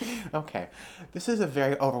 Okay. This is a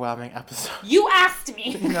very overwhelming episode. You asked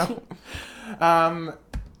me! No.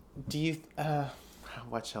 Do you...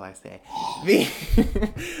 what shall I say?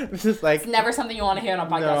 This is like... It's never something you want to hear on a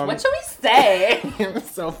podcast. No. What shall we say? I'm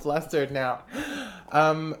so flustered now.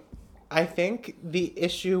 I think the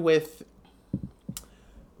issue with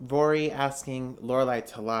Rory asking Lorelai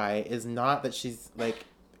to lie is not that she's like...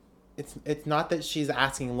 It's not that she's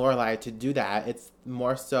asking Lorelai to do that. It's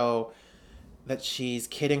more so that she's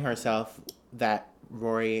kidding herself that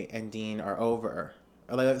Rory and Dean are over.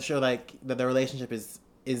 Or like that the relationship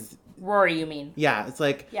is Rory, you mean? Yeah, it's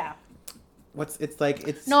like... Yeah.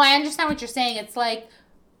 It's... No, I understand what you're saying. It's like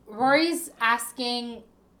Rory asking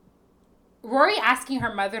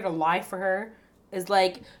her mother to lie for her is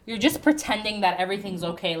like, you're just pretending that everything's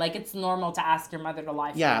okay. Like, it's normal to ask your mother to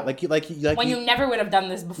lie for you. Yeah, like when you never would have done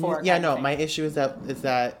this before. Yeah, no, my issue is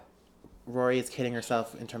that Rory is kidding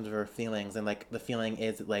herself in terms of her feelings, and like the feeling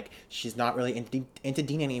is like she's not really into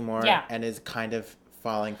Dean anymore, and is kind of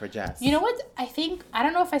falling for Jess. You know what? I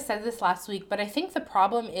don't know if I said this last week, but I think the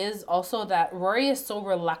problem is also that Rory is so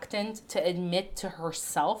reluctant to admit to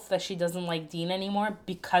herself that she doesn't like Dean anymore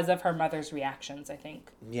because of her mother's reactions, I think.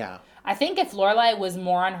 Yeah. I think if Lorelai was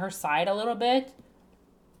more on her side a little bit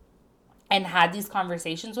and had these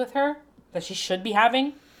conversations with her that she should be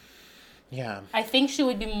having, I think she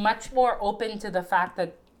would be much more open to the fact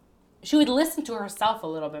that she would listen to herself a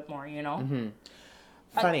little bit more, you know? Mm-hmm.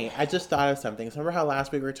 Funny, I just thought of something. So remember how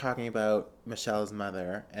last week we were talking about Michelle's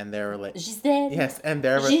mother and their Giselle. Yes, and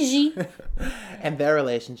their Gigi. and their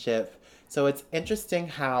relationship. So it's interesting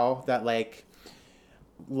how that like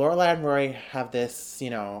Lorelai and Rory have this,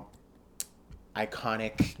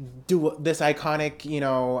 iconic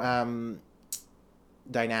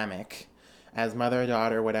dynamic as mother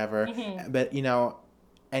daughter, whatever. Mm-hmm. But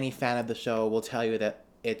any fan of the show will tell you that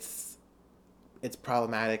it's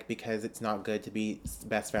problematic because it's not good to be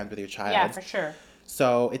best friends with your child. Yeah, for sure.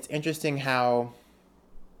 So it's interesting how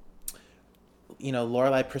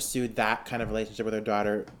Lorelai pursued that kind of relationship with her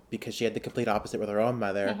daughter because she had the complete opposite with her own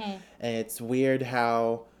mother. Mm-hmm. And it's weird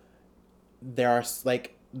how there are,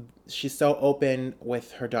 like, she's so open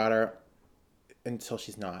with her daughter until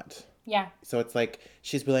she's not. Yeah. So it's like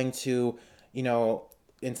she's willing to,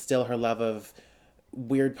 instill her love of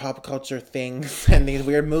weird pop culture things and these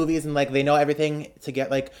weird movies, and like they know everything to get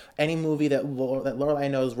like any movie that Lorelai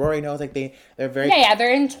knows, Rory knows. Like they're very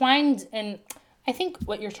they're entwined in. I think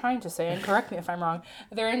what you're trying to say, and correct me if I'm wrong,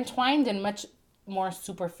 they're entwined in much more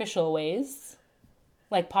superficial ways,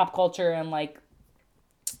 like pop culture and like.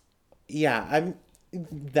 Yeah, I'm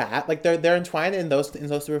that like they're entwined in those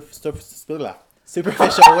superficial ways.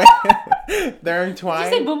 They're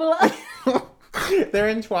entwined. Did you say boobala? They're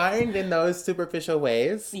entwined in those superficial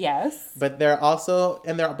ways. Yes. But they're also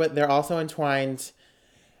entwined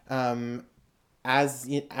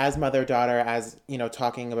as mother daughter, as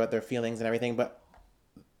talking about their feelings and everything,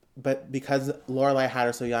 but because Lorelai had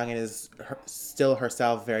her so young and is still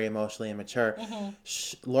herself very emotionally immature, mm-hmm.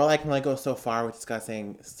 Lorelai can only go so far with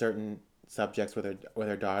discussing certain subjects with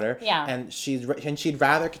her daughter. Yeah. And she'd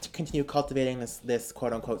rather continue cultivating this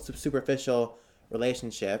quote unquote superficial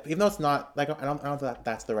relationship, even though it's not like I don't know if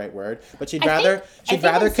that's the right word, but she'd rather in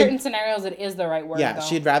certain scenarios it is the right word. Yeah, though.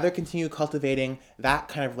 She'd rather continue cultivating that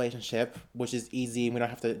kind of relationship, which is easy. We don't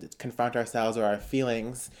have to confront ourselves or our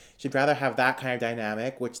feelings. She'd rather have that kind of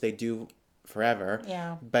dynamic, which they do forever.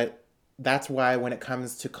 Yeah. But that's why when it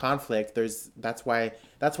comes to conflict, that's why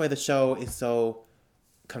the show is so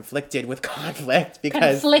conflicted with conflict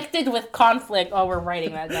because Oh, we're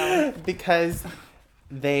writing that down because.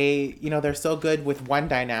 They're so good with one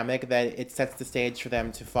dynamic that it sets the stage for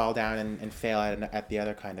them to fall down and fail at the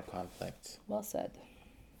other kind of conflict. Well said.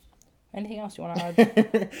 Anything else you want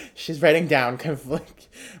to add? She's writing down conflict.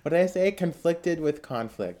 What did I say? Conflicted with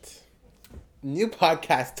conflict. New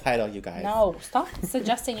podcast title, you guys. No, stop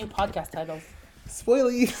suggesting new podcast titles.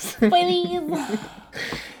 Spoilies.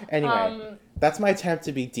 Anyway, that's my attempt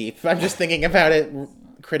to be deep. I'm just thinking about it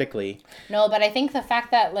critically. No, but I think the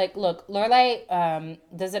fact that, like, look, Lorelai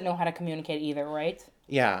doesn't know how to communicate either, right?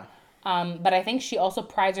 Yeah. But I think she also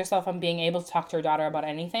prides herself on being able to talk to her daughter about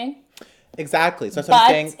anything. Exactly. So that's what I'm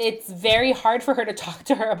saying. But it's very hard for her to talk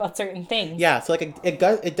to her about certain things. Yeah. So like it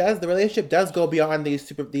does. The relationship does go beyond these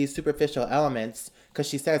superficial elements because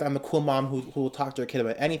she says, "I'm the cool mom who will talk to her kid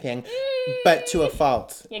about anything," but to a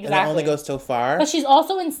fault. Exactly. And it only goes so far. But she's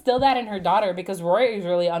also instilled that in her daughter because Rory is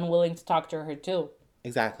really unwilling to talk to her too.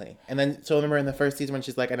 Exactly. And then, so remember in the first season when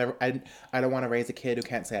she's like, I don't want to raise a kid who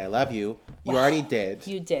can't say I love you. You already did.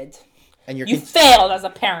 You did. And you failed as a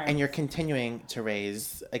parent. And you're continuing to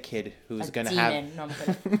raise a kid who's going to have... No, I'm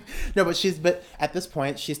kidding. No, but at this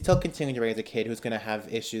point, she's still continuing to raise a kid who's going to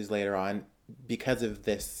have issues later on because of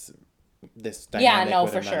this dynamic. Yeah, no,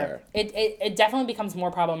 with for another. sure. It definitely becomes more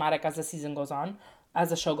problematic as the season goes on. As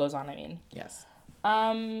the show goes on, I mean. Yes.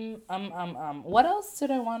 What else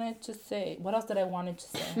did I wanted to say?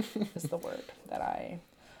 Is the word that I,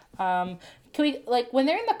 can we, like, when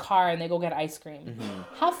they're in the car and they go get ice cream, mm-hmm.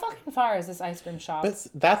 How fucking far is this ice cream shop?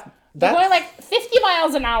 They're going like 50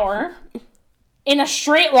 miles an hour in a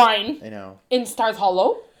straight line. I know. In Stars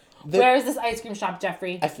Hollow. Where is this ice cream shop,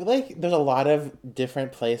 Jeffrey? I feel like there's a lot of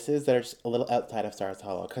different places that are just a little outside of Stars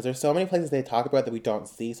Hollow because there's so many places they talk about that we don't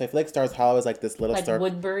see. So I feel like Stars Hollow is like this little store. Like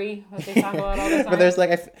Woodbury, what they talk about all the time. But there's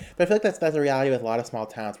like, I feel like that's a reality with a lot of small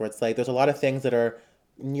towns where it's like there's a lot of things that are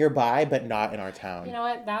nearby but not in our town. You know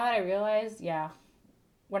what? Now that I realize, yeah,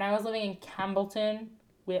 when I was living in Campbellton,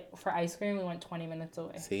 for ice cream, we went 20 minutes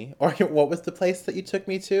away. See? Or what was the place that you took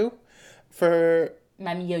me to for...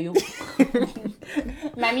 Mammy Yo-Yo.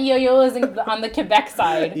 Mammy Yo-Yo is on the Quebec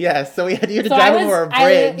side. Yes, so we had to drive over a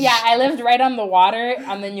bridge. I lived right on the water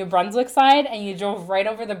on the New Brunswick side, and you drove right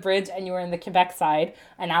over the bridge, and you were in the Quebec side,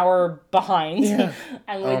 an hour behind. Yeah.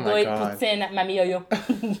 And we go poutine at Mammy Yo-Yo.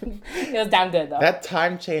 It was damn good, though. That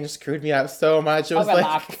time change screwed me up so much. It was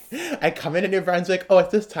like, I come into New Brunswick, oh,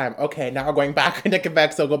 it's this time. Okay, now we're going back into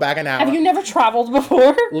Quebec, so go back an hour. Have you never traveled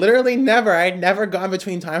before? Literally never. I'd never gone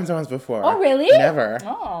between time zones before. Oh, really? Never.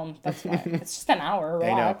 Oh, that's fine. It's just an hour.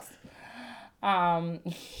 Relax.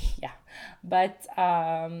 Yeah. But,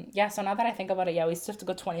 yeah, so now that I think about it, yeah, we still have to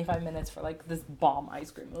go 25 minutes for, like, this bomb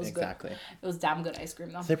ice cream. It was exactly. good. It was damn good ice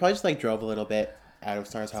cream, though. So they probably just, like, drove a little bit out of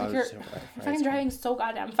Stars Hollow. You're fucking driving so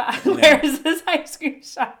goddamn fast. Where is this ice cream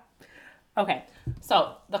shop? Okay,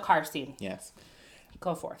 so the car scene. Yes.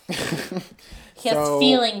 Go forth. He has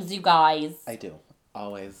feelings, you guys. I do.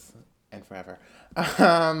 Always and forever.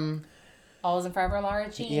 Always and forever, Lara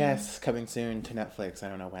Jean. Yes, coming soon to Netflix. I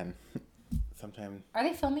don't know when. Sometime. Are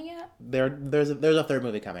they filming yet? There's a third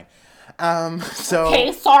movie coming. So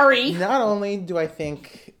okay, sorry. Not only do I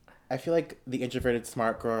feel like the introverted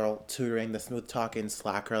smart girl tutoring the smooth talking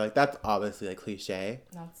slacker, like that's obviously like cliche.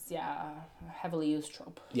 That's a heavily used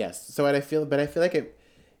trope. Yes. So I feel like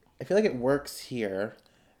it works here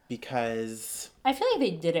because I feel like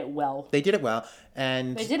they did it well. They did it well,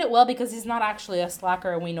 and they did it well because he's not actually a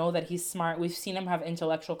slacker, and we know that he's smart. We've seen him have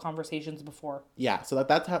intellectual conversations before. Yeah, so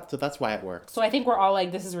that's why it works. So I think we're all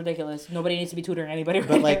like, this is ridiculous. Nobody needs to be tutoring anybody.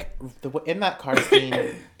 But like in that car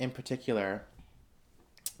scene in particular,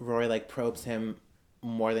 Rory like probes him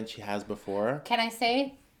more than she has before. Can I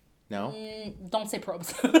say? No. Don't say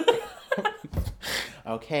probes.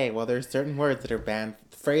 Okay, well, there's certain words that are banned.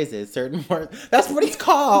 Phrases, certain words. That's what it's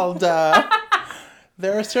called.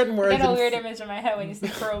 There are certain words. I get a weird image in my head when you say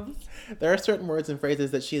probes. There are certain words and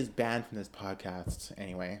phrases that she is banned from this podcast.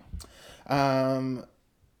 Anyway,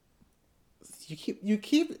 you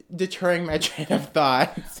keep deterring my train of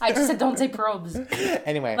thought. I just said don't say probes.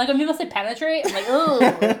 Anyway, like when people say penetrate, I'm like,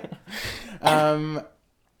 oh.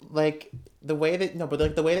 Like the way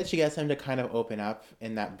that she gets him to kind of open up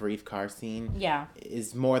in that brief car scene,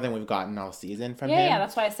 is more than we've gotten all season from him. Yeah,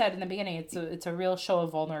 that's why I said in the beginning it's a real show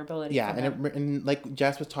of vulnerability. Yeah, and like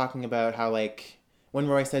Jess was talking about how like when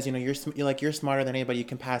Roy says, you're smarter than anybody, you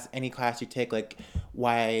can pass any class you take. Like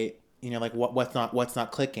why, like what's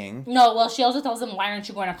not clicking? No, well, she also tells him, why aren't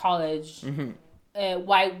you going to college? Mm-hmm.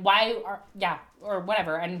 Or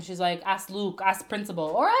whatever, and she's like, ask Luke, ask principal,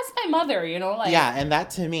 or ask my mother, like, yeah, and that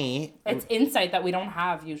to me, it's insight that we don't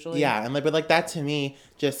have usually. Yeah, and but that to me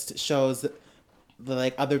just shows the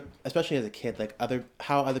like other, especially as a kid, like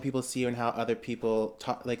how other people see you and how other people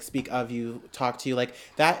speak of you, talk to you, like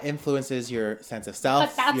that influences your sense of self.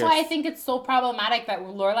 But that's why I think it's so problematic that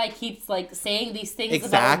Lorelai keeps like saying these things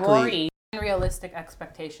about Rory. Unrealistic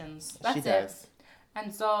expectations. That's she does. It.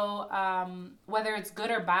 And so, whether it's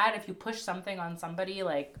good or bad, if you push something on somebody,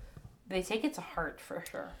 like, they take it to heart for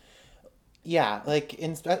sure. Yeah, like,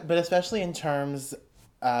 but especially in terms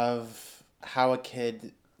of how a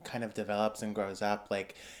kid kind of develops and grows up.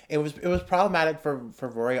 Like, it was problematic for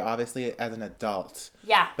Rory, obviously, as an adult.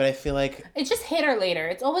 Yeah. But I feel like it just hit her later.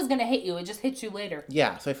 It's always gonna hit you. It just hits you later.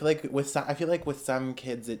 Yeah. So I feel like with some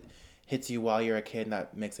kids, it hits you while you're a kid, and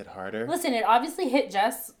that makes it harder. Listen, it obviously hit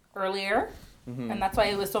Jess earlier. Mm-hmm. And that's why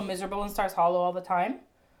it was so miserable in Stars Hollow all the time.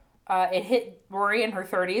 It hit Rory in her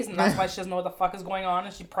 30s, and that's why she doesn't know what the fuck is going on,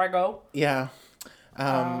 and she preggo. Yeah.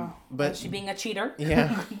 But she being a cheater.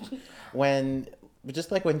 Yeah.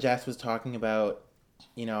 Just like when Jess was talking about,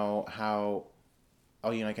 how,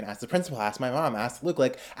 I can ask the principal, ask my mom, ask Luke,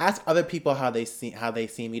 like ask other people how they see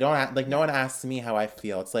me. Don't no one asks me how I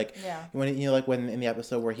feel. It's like when when in the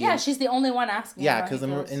episode where she's the only one asking. Yeah, because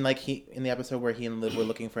in the episode where he and Liv were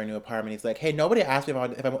looking for a new apartment, he's like, hey, nobody asked me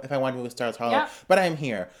if I want to move to Stars Hollow, but I'm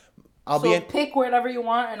here. Pick whatever you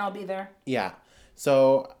want and I'll be there. Yeah,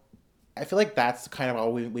 so I feel like that's kind of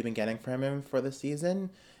all we've been getting from him for the season,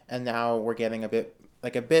 and now we're getting a bit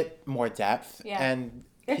more depth. Yeah, and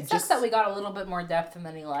it sucks that we got a little bit more depth and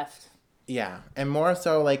then he left. Yeah, and more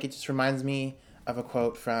so, like, it just reminds me of a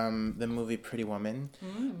quote from the movie Pretty Woman,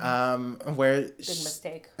 where... Big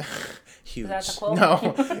mistake. Huge. Is that the quote?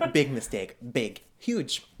 No, big mistake. Big.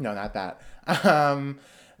 Huge. No, not that.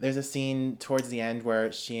 There's a scene towards the end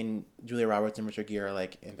where she and Julia Roberts and Richard Gere are,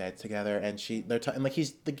 like, in bed together, and he's,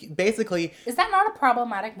 like, basically... Is that not a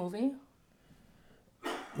problematic movie?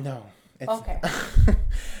 No. Okay.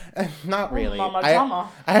 Not really.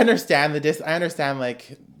 Mama. I understand I understand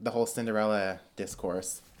like the whole Cinderella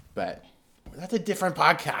discourse, but that's a different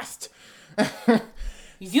podcast.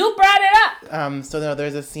 You brought it up. So no,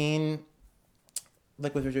 there's a scene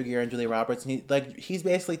like with Richard Gere and Julia Roberts, and he's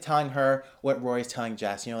basically telling her what Rory's telling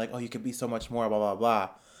Jess. Like, oh, you could be so much more, blah blah blah,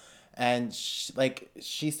 and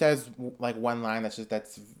she says like one line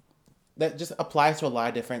that just applies to a lot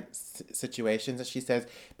of different situations. That she says,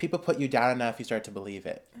 people put you down enough, you start to believe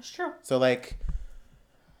it. That's true. So, like,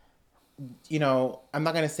 I'm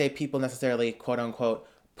not going to say people necessarily, quote unquote,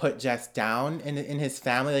 put Jess down in his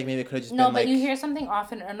family. Like, maybe it could have just been like... No, but you hear something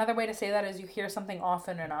often. Another way to say that is you hear something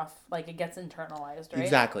often enough. Like, it gets internalized, right?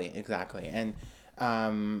 Exactly. And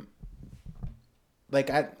like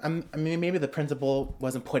I mean maybe the principal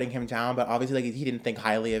wasn't putting him down, but obviously like he didn't think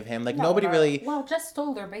highly of him. Like No, nobody really. Well, Jess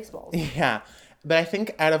stole their baseballs. Yeah, but I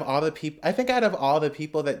think out of all the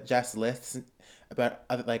people that Jess lists about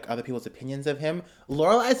other people's opinions of him,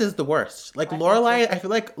 Lorelai's is the worst. Like Lorelai, I feel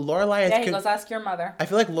like Lorelai is. Yeah, he goes ask your mother. I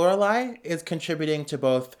feel like Lorelai is contributing to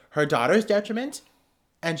both her daughter's detriment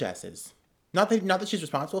and Jess's. Not that she's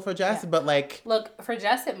responsible for Jess, but like... Look, for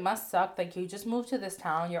Jess, it must suck. Like, you just moved to this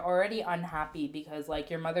town. You're already unhappy because, like,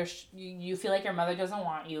 your mother... you feel like your mother doesn't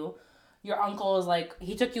want you. Your uncle is, like...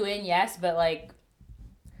 He took you in, yes, but, like...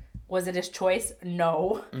 Was it his choice?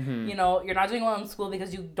 No. Mm-hmm. You know, you're not doing well in school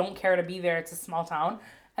because you don't care to be there. It's a small town.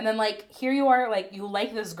 And then, like, here you are, like, you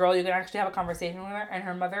like this girl. You can actually have a conversation with her. And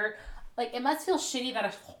her mother... Like, it must feel shitty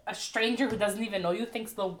that a stranger who doesn't even know you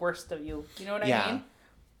thinks the worst of you. You know what I mean?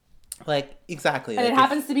 Like, exactly. And like it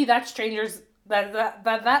happens to be that stranger's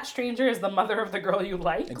that stranger is the mother of the girl you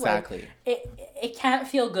like. Exactly. Like, it can't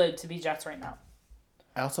feel good to be Jess right now.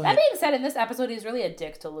 That being said, in this episode, he's really a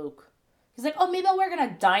dick to Luke. He's like, oh, maybe I'll work in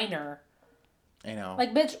a diner. I know.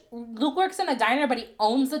 Like, bitch, Luke works in a diner, but he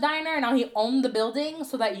owns the diner, and now he owned the building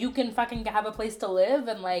so that you can fucking have a place to live,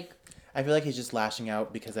 and like... I feel like he's just lashing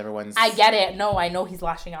out because everyone's... I get it. No, I know he's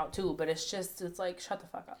lashing out too, but it's like, shut the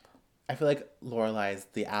fuck up. I feel like Lorelai is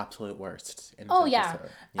the absolute worst in this episode.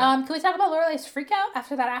 Can we talk about Lorelai's freak out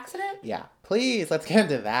after that accident? Yeah. Please, let's get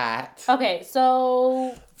into that. Okay,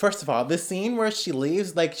 so... First of all, the scene where she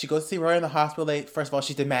leaves, like, she goes to see Rory in the hospital, first of all,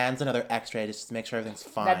 she demands another x-ray just to make sure everything's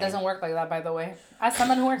fine. That doesn't work like that, by the way. As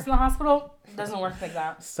someone who works in the hospital, it doesn't work like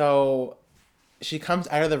that. So... She comes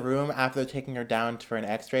out of the room after taking her down for an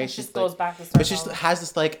x-ray. She just goes back to start. But she has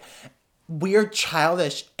this, like, weird,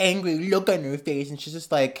 childish, angry look on her face. And she's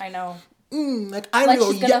just like... I know. Like, I'm like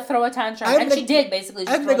she's gonna throw a tantrum. And she did, basically.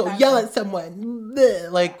 I'm gonna go yell at someone.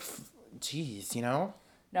 Like, jeez, you know?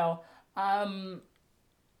 No.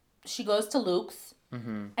 She goes to Luke's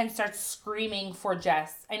and starts screaming for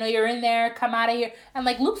Jess. I know you're in there. Come out of here. And,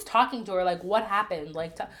 like, Luke's talking to her. Like, what happened?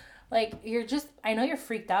 Like, you're just... I know you're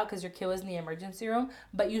freaked out because your kid was in the emergency room,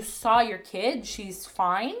 but you saw your kid. She's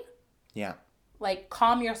fine. Yeah. Like,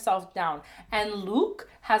 calm yourself down. And Luke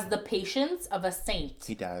has the patience of a saint.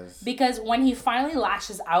 He does. Because when he finally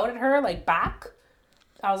lashes out at her, like, back,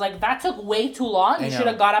 I was like, that took way too long. You should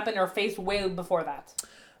have got up in her face way before that.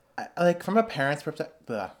 Like, from a parent's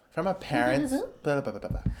perspective... From a parent's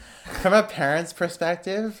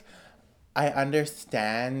perspective... I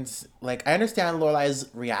understand Lorelai's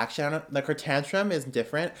reaction. Like, her tantrum is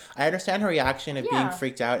different. I understand her reaction of being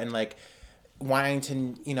freaked out and, like, wanting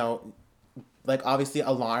to, you know, like, obviously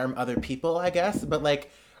alarm other people, I guess. But, like,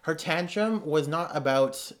 her tantrum was not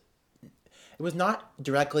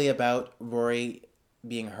directly about Rory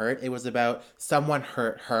being hurt. It was about someone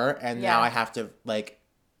hurt her, and now I have to, like,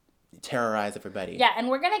 terrorize everybody. Yeah, and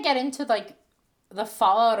we're going to get into, like, the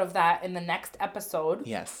fallout of that in the next episode.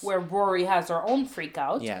 Yes. Where Rory has her own freak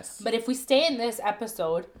out. Yes. But if we stay in this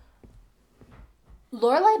episode,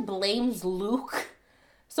 Lorelai blames Luke.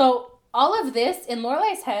 So all of this, in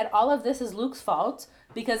Lorelai's head, all of this is Luke's fault.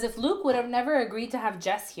 Because if Luke would have never agreed to have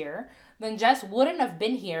Jess here, then Jess wouldn't have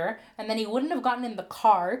been here, and then he wouldn't have gotten in the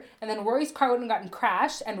car, and then Rory's car wouldn't have gotten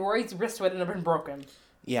crashed, and Rory's wrist wouldn't have been broken.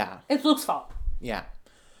 Yeah. It's Luke's fault. Yeah.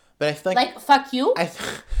 But I feel like... Like, fuck you?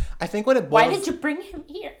 I think what it boils... Why did you bring him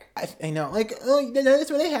here? I know, like, oh,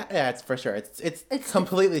 that's what they have. Yeah, it's for sure. It's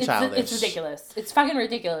completely childish. It's ridiculous. It's fucking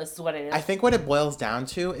ridiculous is what it is. I think what it boils down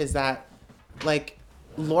to is that, like,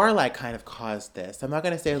 Lorelai kind of caused this. I'm not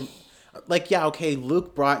going to say... Like, yeah, okay,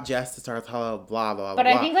 Luke brought Jess to Stars Hollow, blah, blah, blah, But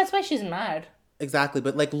I think that's why she's mad. Exactly,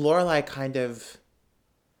 but, like, Lorelai kind of...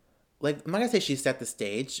 Like, I'm not going to say she set the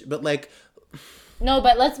stage, but, like... No,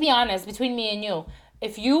 but let's be honest, between me and you...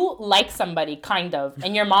 If you like somebody, kind of,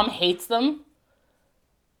 and your mom hates them,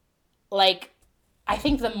 like, I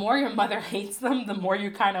think the more your mother hates them, the more you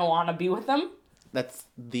kind of want to be with them. That's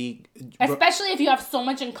the... Especially if you have so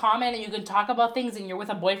much in common and you can talk about things and you're with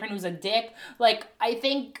a boyfriend who's a dick. Like, I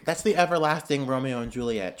think... That's the everlasting Romeo and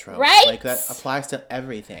Juliet trope. Right? Like, that applies to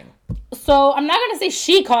everything. So, I'm not going to say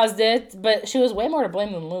she caused it, but she was way more to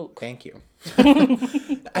blame than Luke. Thank you.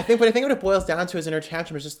 I think what it boils down to is in her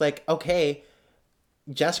tantrum is just like, okay...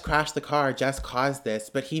 Jess crashed the car. Jess caused this,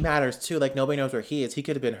 but he matters too. Like, nobody knows where he is. He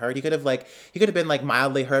could have been hurt. He could have been like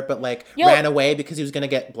mildly hurt, but like ran away because he was gonna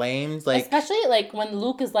get blamed. Like, especially like when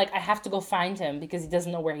Luke is like, I have to go find him because he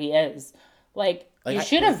doesn't know where he is. Like you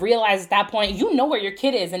should have realized at that point. You know where your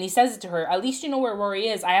kid is, and he says it to her. At least you know where Rory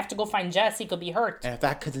is. I have to go find Jess. He could be hurt. And if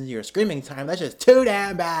that comes into your screaming time, that's just too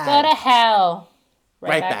damn bad. Go to hell.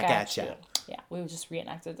 Right back at you. Yeah, we just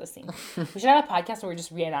reenacted the scene. We should have a podcast where we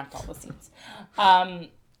just reenact all the scenes.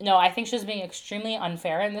 No, I think she's being extremely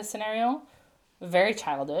unfair in this scenario. Very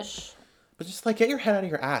childish. But just like get your head out of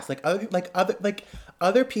your ass.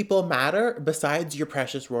 Other people matter besides your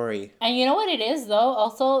precious Rory. And you know what it is though?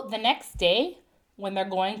 Also, the next day when they're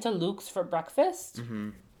going to Luke's for breakfast. Mm-hmm.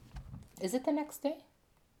 Is it the next day?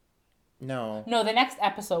 No. No, the next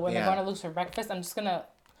episode when they're going to Luke's for breakfast. I'm just gonna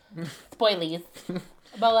spoilies.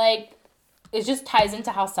 But like, it just ties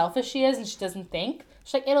into how selfish she is and she doesn't think.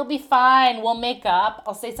 She's like, it'll be fine. We'll make up.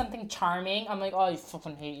 I'll say something charming. I'm like, oh, I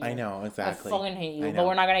fucking hate you. I know, exactly. I fucking hate you. But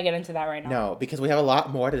we're not going to get into that right now. No, because we have a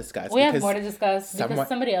lot more to discuss. We have more to discuss because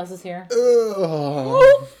somebody else is here.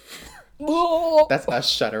 That's us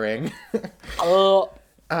shuddering.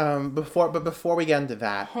 Before we get into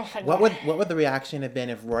that, what would the reaction have been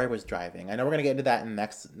if Rory was driving? I know we're gonna get into that in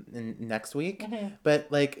next week, but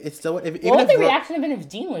like it's still. What would the reaction have been if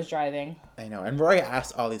Dean was driving? I know, and Rory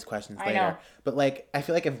asked all these questions later. But like, I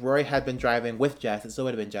feel like if Rory had been driving with Jess, it still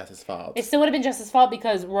would have been Jess's fault. It still would have been Jess's fault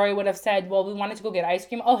because Rory would have said, "Well, we wanted to go get ice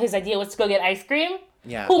cream." Oh, his idea was to go get ice cream.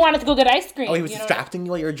 Yeah. Who wanted to go get ice cream? Oh, he was distracting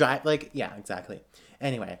you while you were driving. Like, yeah, exactly.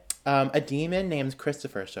 Anyway, a demon named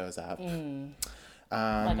Christopher shows up.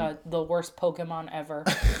 The worst Pokemon ever.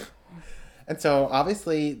 And so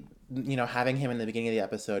obviously, having him in the beginning of the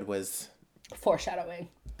episode was foreshadowing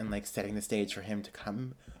and like setting the stage for him to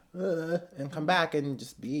come back and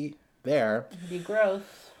just be there. Be gross.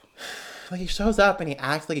 Like he shows up and he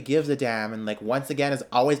acts like he gives a damn and like once again has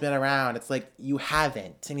always been around. It's like you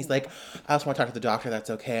haven't. And he's like, I just want to talk to the doctor. That's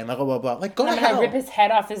okay. And like blah blah blah. Like go to hell. I'm gonna rip his head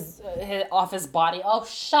off his body. Oh,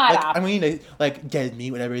 shut up. I mean, like dead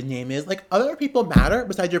meat, whatever his name is. Like other people matter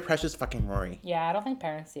besides your precious fucking Rory. Yeah, I don't think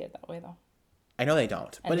parents see it that way though. I know they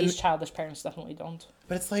don't. And these childish parents definitely don't.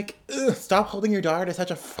 But it's like, stop holding your daughter to such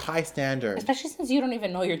a high standard. Especially since you don't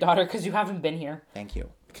even know your daughter because you haven't been here. Thank you.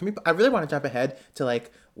 I really want to jump ahead to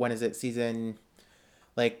like, when is it, season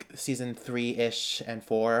 3-ish and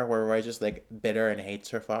 4, where Roy just like bitter and hates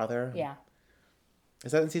her father. Yeah.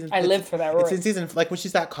 Is that in season? I live for that. Roy. It's in season like when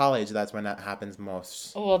she's at college. That's when that happens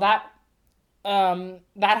most. Well, that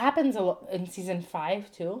happens in season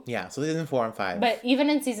 5 too. Yeah, so season 4 and 5. But even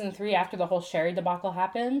in season 3, after the whole Sherry debacle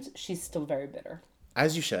happened, she's still very bitter.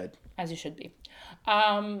 As you should. As you should be.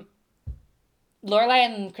 Lorelai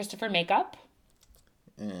and Christopher make up.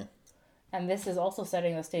 And this is also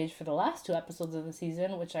setting the stage for the last 2 episodes of the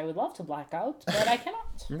season, which I would love to black out, but I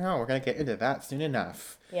cannot. No, we're going to get into that soon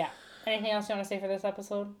enough. Yeah. Anything else you want to say for this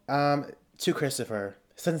episode? To Christopher,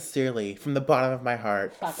 sincerely, from the bottom of my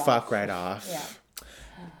heart, fuck right off. Yeah.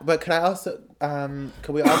 But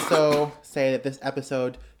could we also say that this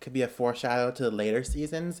episode could be a foreshadow to the later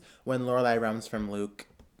seasons when Lorelai runs from Luke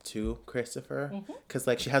to Christopher? Because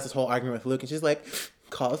like she has this whole argument with Luke and she's like,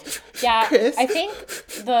 calls Chris. I think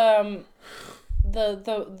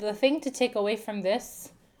the thing to take away from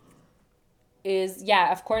this is,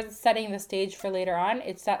 of course it's setting the stage for later on.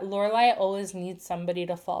 It's that Lorelai always needs somebody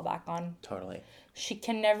to fall back on. Totally. She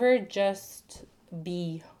can never just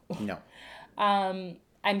be. No.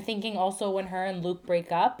 I'm thinking also when her and Luke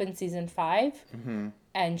break up in season 5,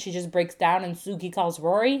 and she just breaks down and Suki calls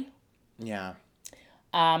Rory. Yeah.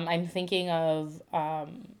 I'm thinking of,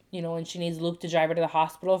 when she needs Luke to drive her to the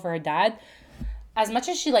hospital for her dad. As much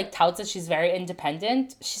as she like touts that she's very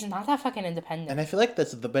independent, she's not that fucking independent. And I feel like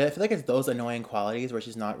it's those annoying qualities where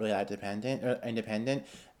she's not really that independent.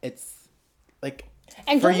 It's like.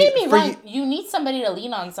 And don't get me wrong, you need somebody to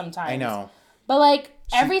lean on sometimes. I know. But like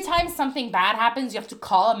every time something bad happens, you have to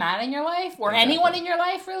call a man in your life or anyone in your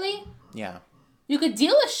life, really. Yeah. You could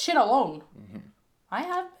deal with shit alone. I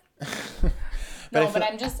have. But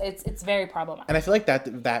I'm just, it's very problematic. And I feel like that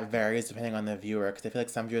varies depending on the viewer, because I feel like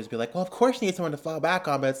some viewers be like, well, of course you need someone to fall back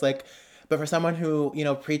on, but it's like, but for someone who,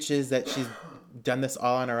 preaches that she's done this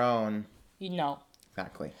all on her own.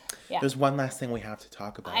 Exactly. Yeah. There's one last thing we have to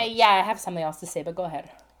talk about. I have something else to say, but go ahead.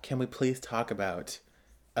 Can we please talk about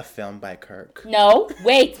a film by Kirk? No,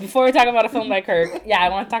 wait, before we talk about a film by Kirk. Yeah, I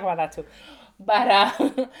want to talk about that too. But,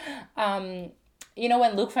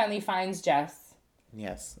 when Luke finally finds Jess.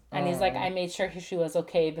 Yes. And he's like, I made sure she was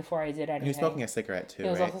okay before I did anything. And he was smoking a cigarette too, He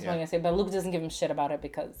was also smoking a cigarette, but Luke doesn't give him shit about it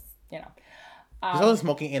because, he was also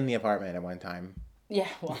smoking in the apartment at one time. Yeah,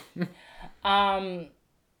 well.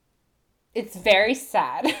 It's very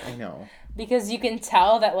sad. I know. Because you can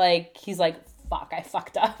tell that, like, he's like, fuck, I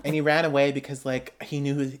fucked up. And he ran away because, like, he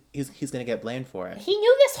knew he's going to get blamed for it. He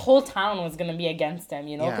knew this whole town was going to be against him,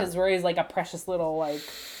 because Rory's, like, a precious little, like...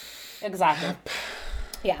 Exactly.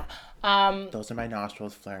 Yeah. Those are my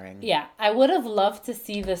nostrils flaring. Yeah. I would have loved to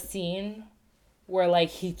see the scene where, like,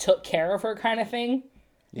 he took care of her kind of thing.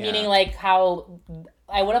 Yeah. Meaning, like, how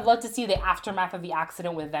I would have loved to see the aftermath of the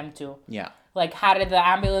accident with them too. Yeah. Like, how did the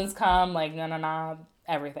ambulance come? Like, no,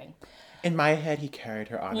 everything. In my head, he carried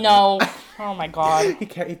her on. No. Oh my God.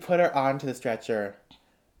 He put her onto the stretcher,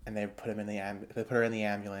 and they put her in the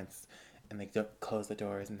ambulance, and they closed the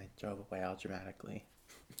doors, and they drove away all dramatically.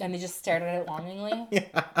 And they just stared at it longingly?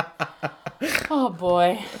 Yeah. Oh,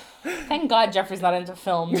 boy. Thank God Jeffrey's not into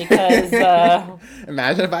film, because...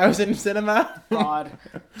 Imagine if I was in cinema. God.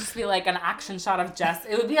 Just be like an action shot of Jess.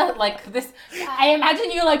 It would be like this... I imagine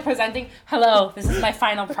you, like, presenting, hello, this is my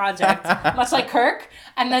final project. Much like Kirk.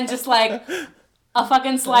 And then just, like, a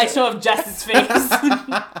fucking slideshow of Jess's face.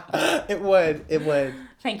 It would.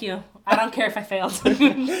 Thank you. I don't care if I failed.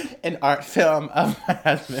 An art film of my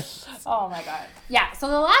husband. Oh, my God. Yeah, so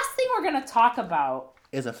the last thing we're going to talk about...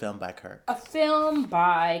 is a film by Kirk. A film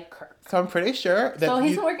by Kirk. So I'm pretty sure that... So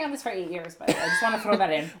he's been working on this for 8 years, but I just want to throw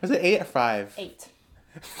that in. Was it 8 or 5? 8.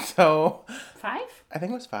 So... 5? I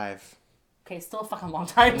think it was 5. Okay, still a fucking long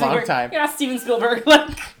time. Long time. You're not Steven Spielberg.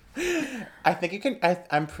 Like... I think you can...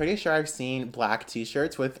 I'm pretty sure I've seen black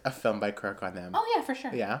t-shirts with a film by Kirk on them. Oh, yeah, for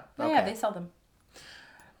sure. Yeah? Oh, Okay. yeah, they sell them.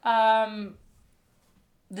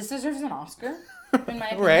 This deserves an Oscar, in my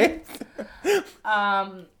opinion. Right?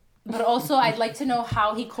 But also, I'd like to know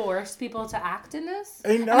how he coerced people to act in this.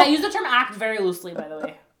 I know. And I use the term act very loosely, by the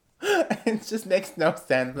way. It just makes no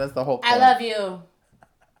sense. That's the whole point. I love you.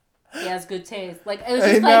 He has good taste. Like, it was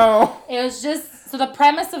just it was just, so the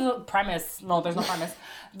premise, no, there's no premise.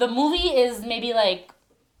 The movie is maybe like...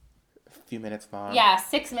 a few minutes long. Yeah,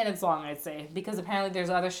 6 minutes long, I'd say. Because apparently there's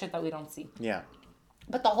other shit that we don't see. Yeah.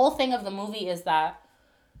 But the whole thing of the movie is that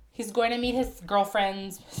he's going to meet his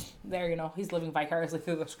girlfriend's... There, he's living vicariously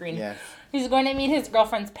through the screen. Yes. He's going to meet his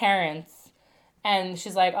girlfriend's parents. And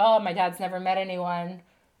she's like, oh, my dad's never met anyone.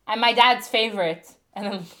 I'm my dad's favorite. And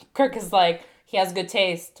then Kirk is like, he has good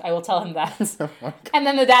taste. I will tell him that. Oh my God. And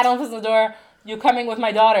then the dad opens the door. You coming with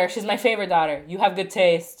my daughter. She's my favorite daughter. You have good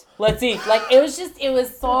taste. Let's eat. Like, it was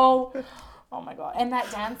so... Oh, my God. And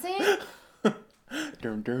that dancing...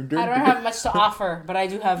 Dun, dun, dun, I don't have much to offer, but I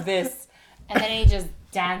do have this. And then he just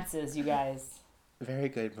dances, you guys. Very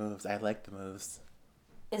good moves. I like the moves.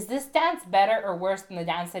 Is this dance better or worse than the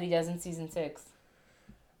dance that he does in season 6?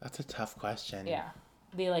 That's a tough question. Yeah.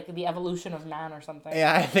 The evolution of man or something.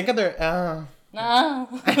 Yeah, I think they're... No.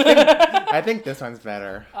 I think this one's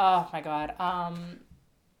better. Oh, my God.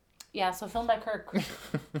 Yeah, so filmed by Kirk.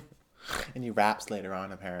 And he raps later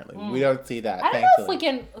on, apparently. We don't see that, I don't know if we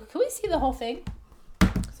can we see the whole thing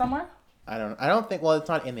somewhere? I don't think, well, it's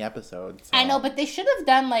not in the episode. So. I know, but they should have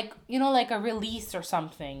done, like, like a release or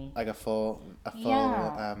something. Like a full, A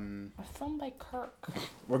film by Kirk.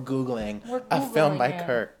 We're Googling a film by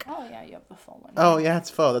Kirk. Oh, yeah, you have the full one. Oh, yeah, it's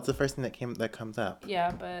full. That's the first thing that comes up.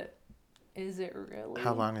 Yeah, but is it really?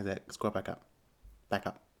 How long is it? Scroll back up. Back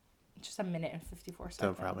up. Just a minute and 54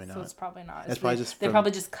 seconds. So probably not. So it's probably not. It's probably just they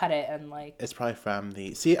probably just cut it and like. It's probably from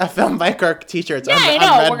the a film by Kirk t-shirts. Yeah, I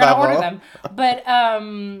know. We're gonna order them, but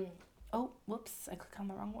oh, whoops! I clicked on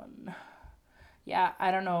the wrong one. Yeah, I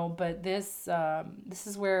don't know, but this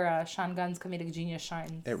is where Sean Gunn's comedic genius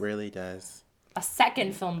shines. It really does. A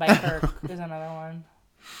second film by Kirk. There's another one.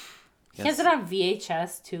 He has it on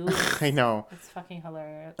VHS too. I know. It's fucking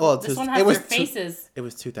hilarious. Well, this one has their faces. It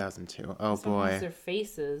was 2002. Oh this boy. One has their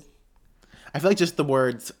faces. I feel like just the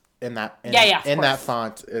words in that that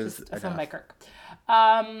font is just a film by enough. Kirk.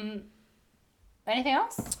 Anything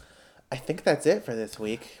else? I think that's it for this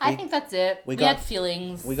week. I think that's it. We had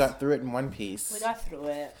feelings. We got through it in one piece. We got through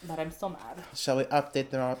it, but I'm still mad. Shall we update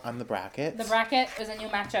them on the bracket? The bracket is a new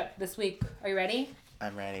matchup this week. Are you ready?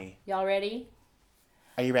 I'm ready. Y'all ready?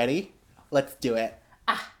 Are you ready? Let's do it.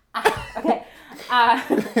 Okay.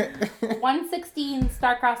 116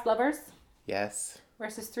 Star-Crossed Lovers. Yes.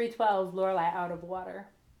 Versus 312 Lorelai Out of Water.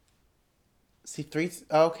 See,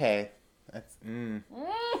 okay. That's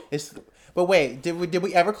But wait, did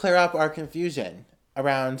we ever clear up our confusion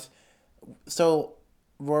around? So,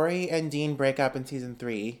 Rory and Dean break up in season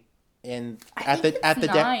 3, at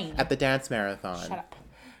the dance marathon. Shut up,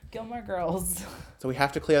 Gilmore Girls. So we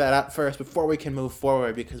have to clear that up first before we can move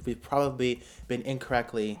forward because we've probably been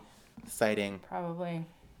incorrectly citing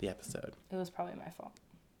the episode. It was probably my fault.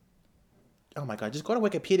 Oh my God! Just go to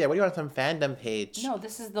Wikipedia. What do you want on some fandom page? No,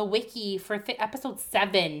 this is the wiki for episode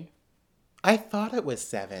 7. I thought it was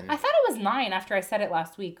 7. I thought it was 9 after I said it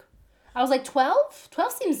last week. I was like, 12?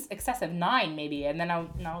 12 seems excessive. 9 maybe, and then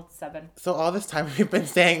now it's 7. So all this time we've been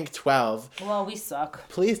saying 12. Well, we suck.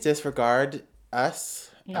 Please disregard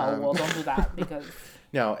us. No, well, don't do that because...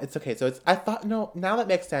 No, it's okay. So now that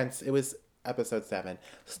makes sense. It was episode 7.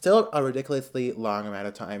 Still a ridiculously long amount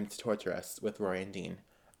of time to torture us with Rory and Dean.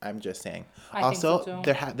 I'm just saying. I also, think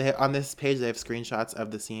so too. they on this page they have screenshots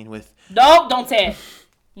of the scene with. No, don't say it.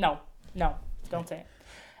 No, don't say it.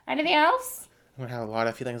 Anything else? I'm gonna have a lot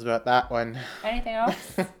of feelings about that one. Anything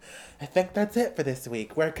else? I think that's it for this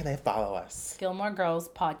week. Where can they follow us? Gilmore Girls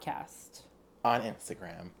Podcast. On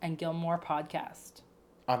Instagram. And Gilmore Podcast.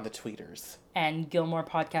 On the tweeters. And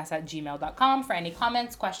gilmorepodcast@gmail.com for any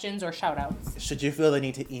comments, questions, or shout-outs. Should you feel the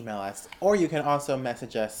need to email us, or you can also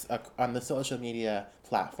message us on the social media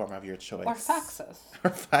platform of your choice. Or fax us. Or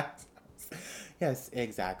fax us. Yes,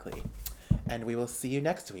 exactly. And we will see you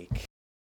next week.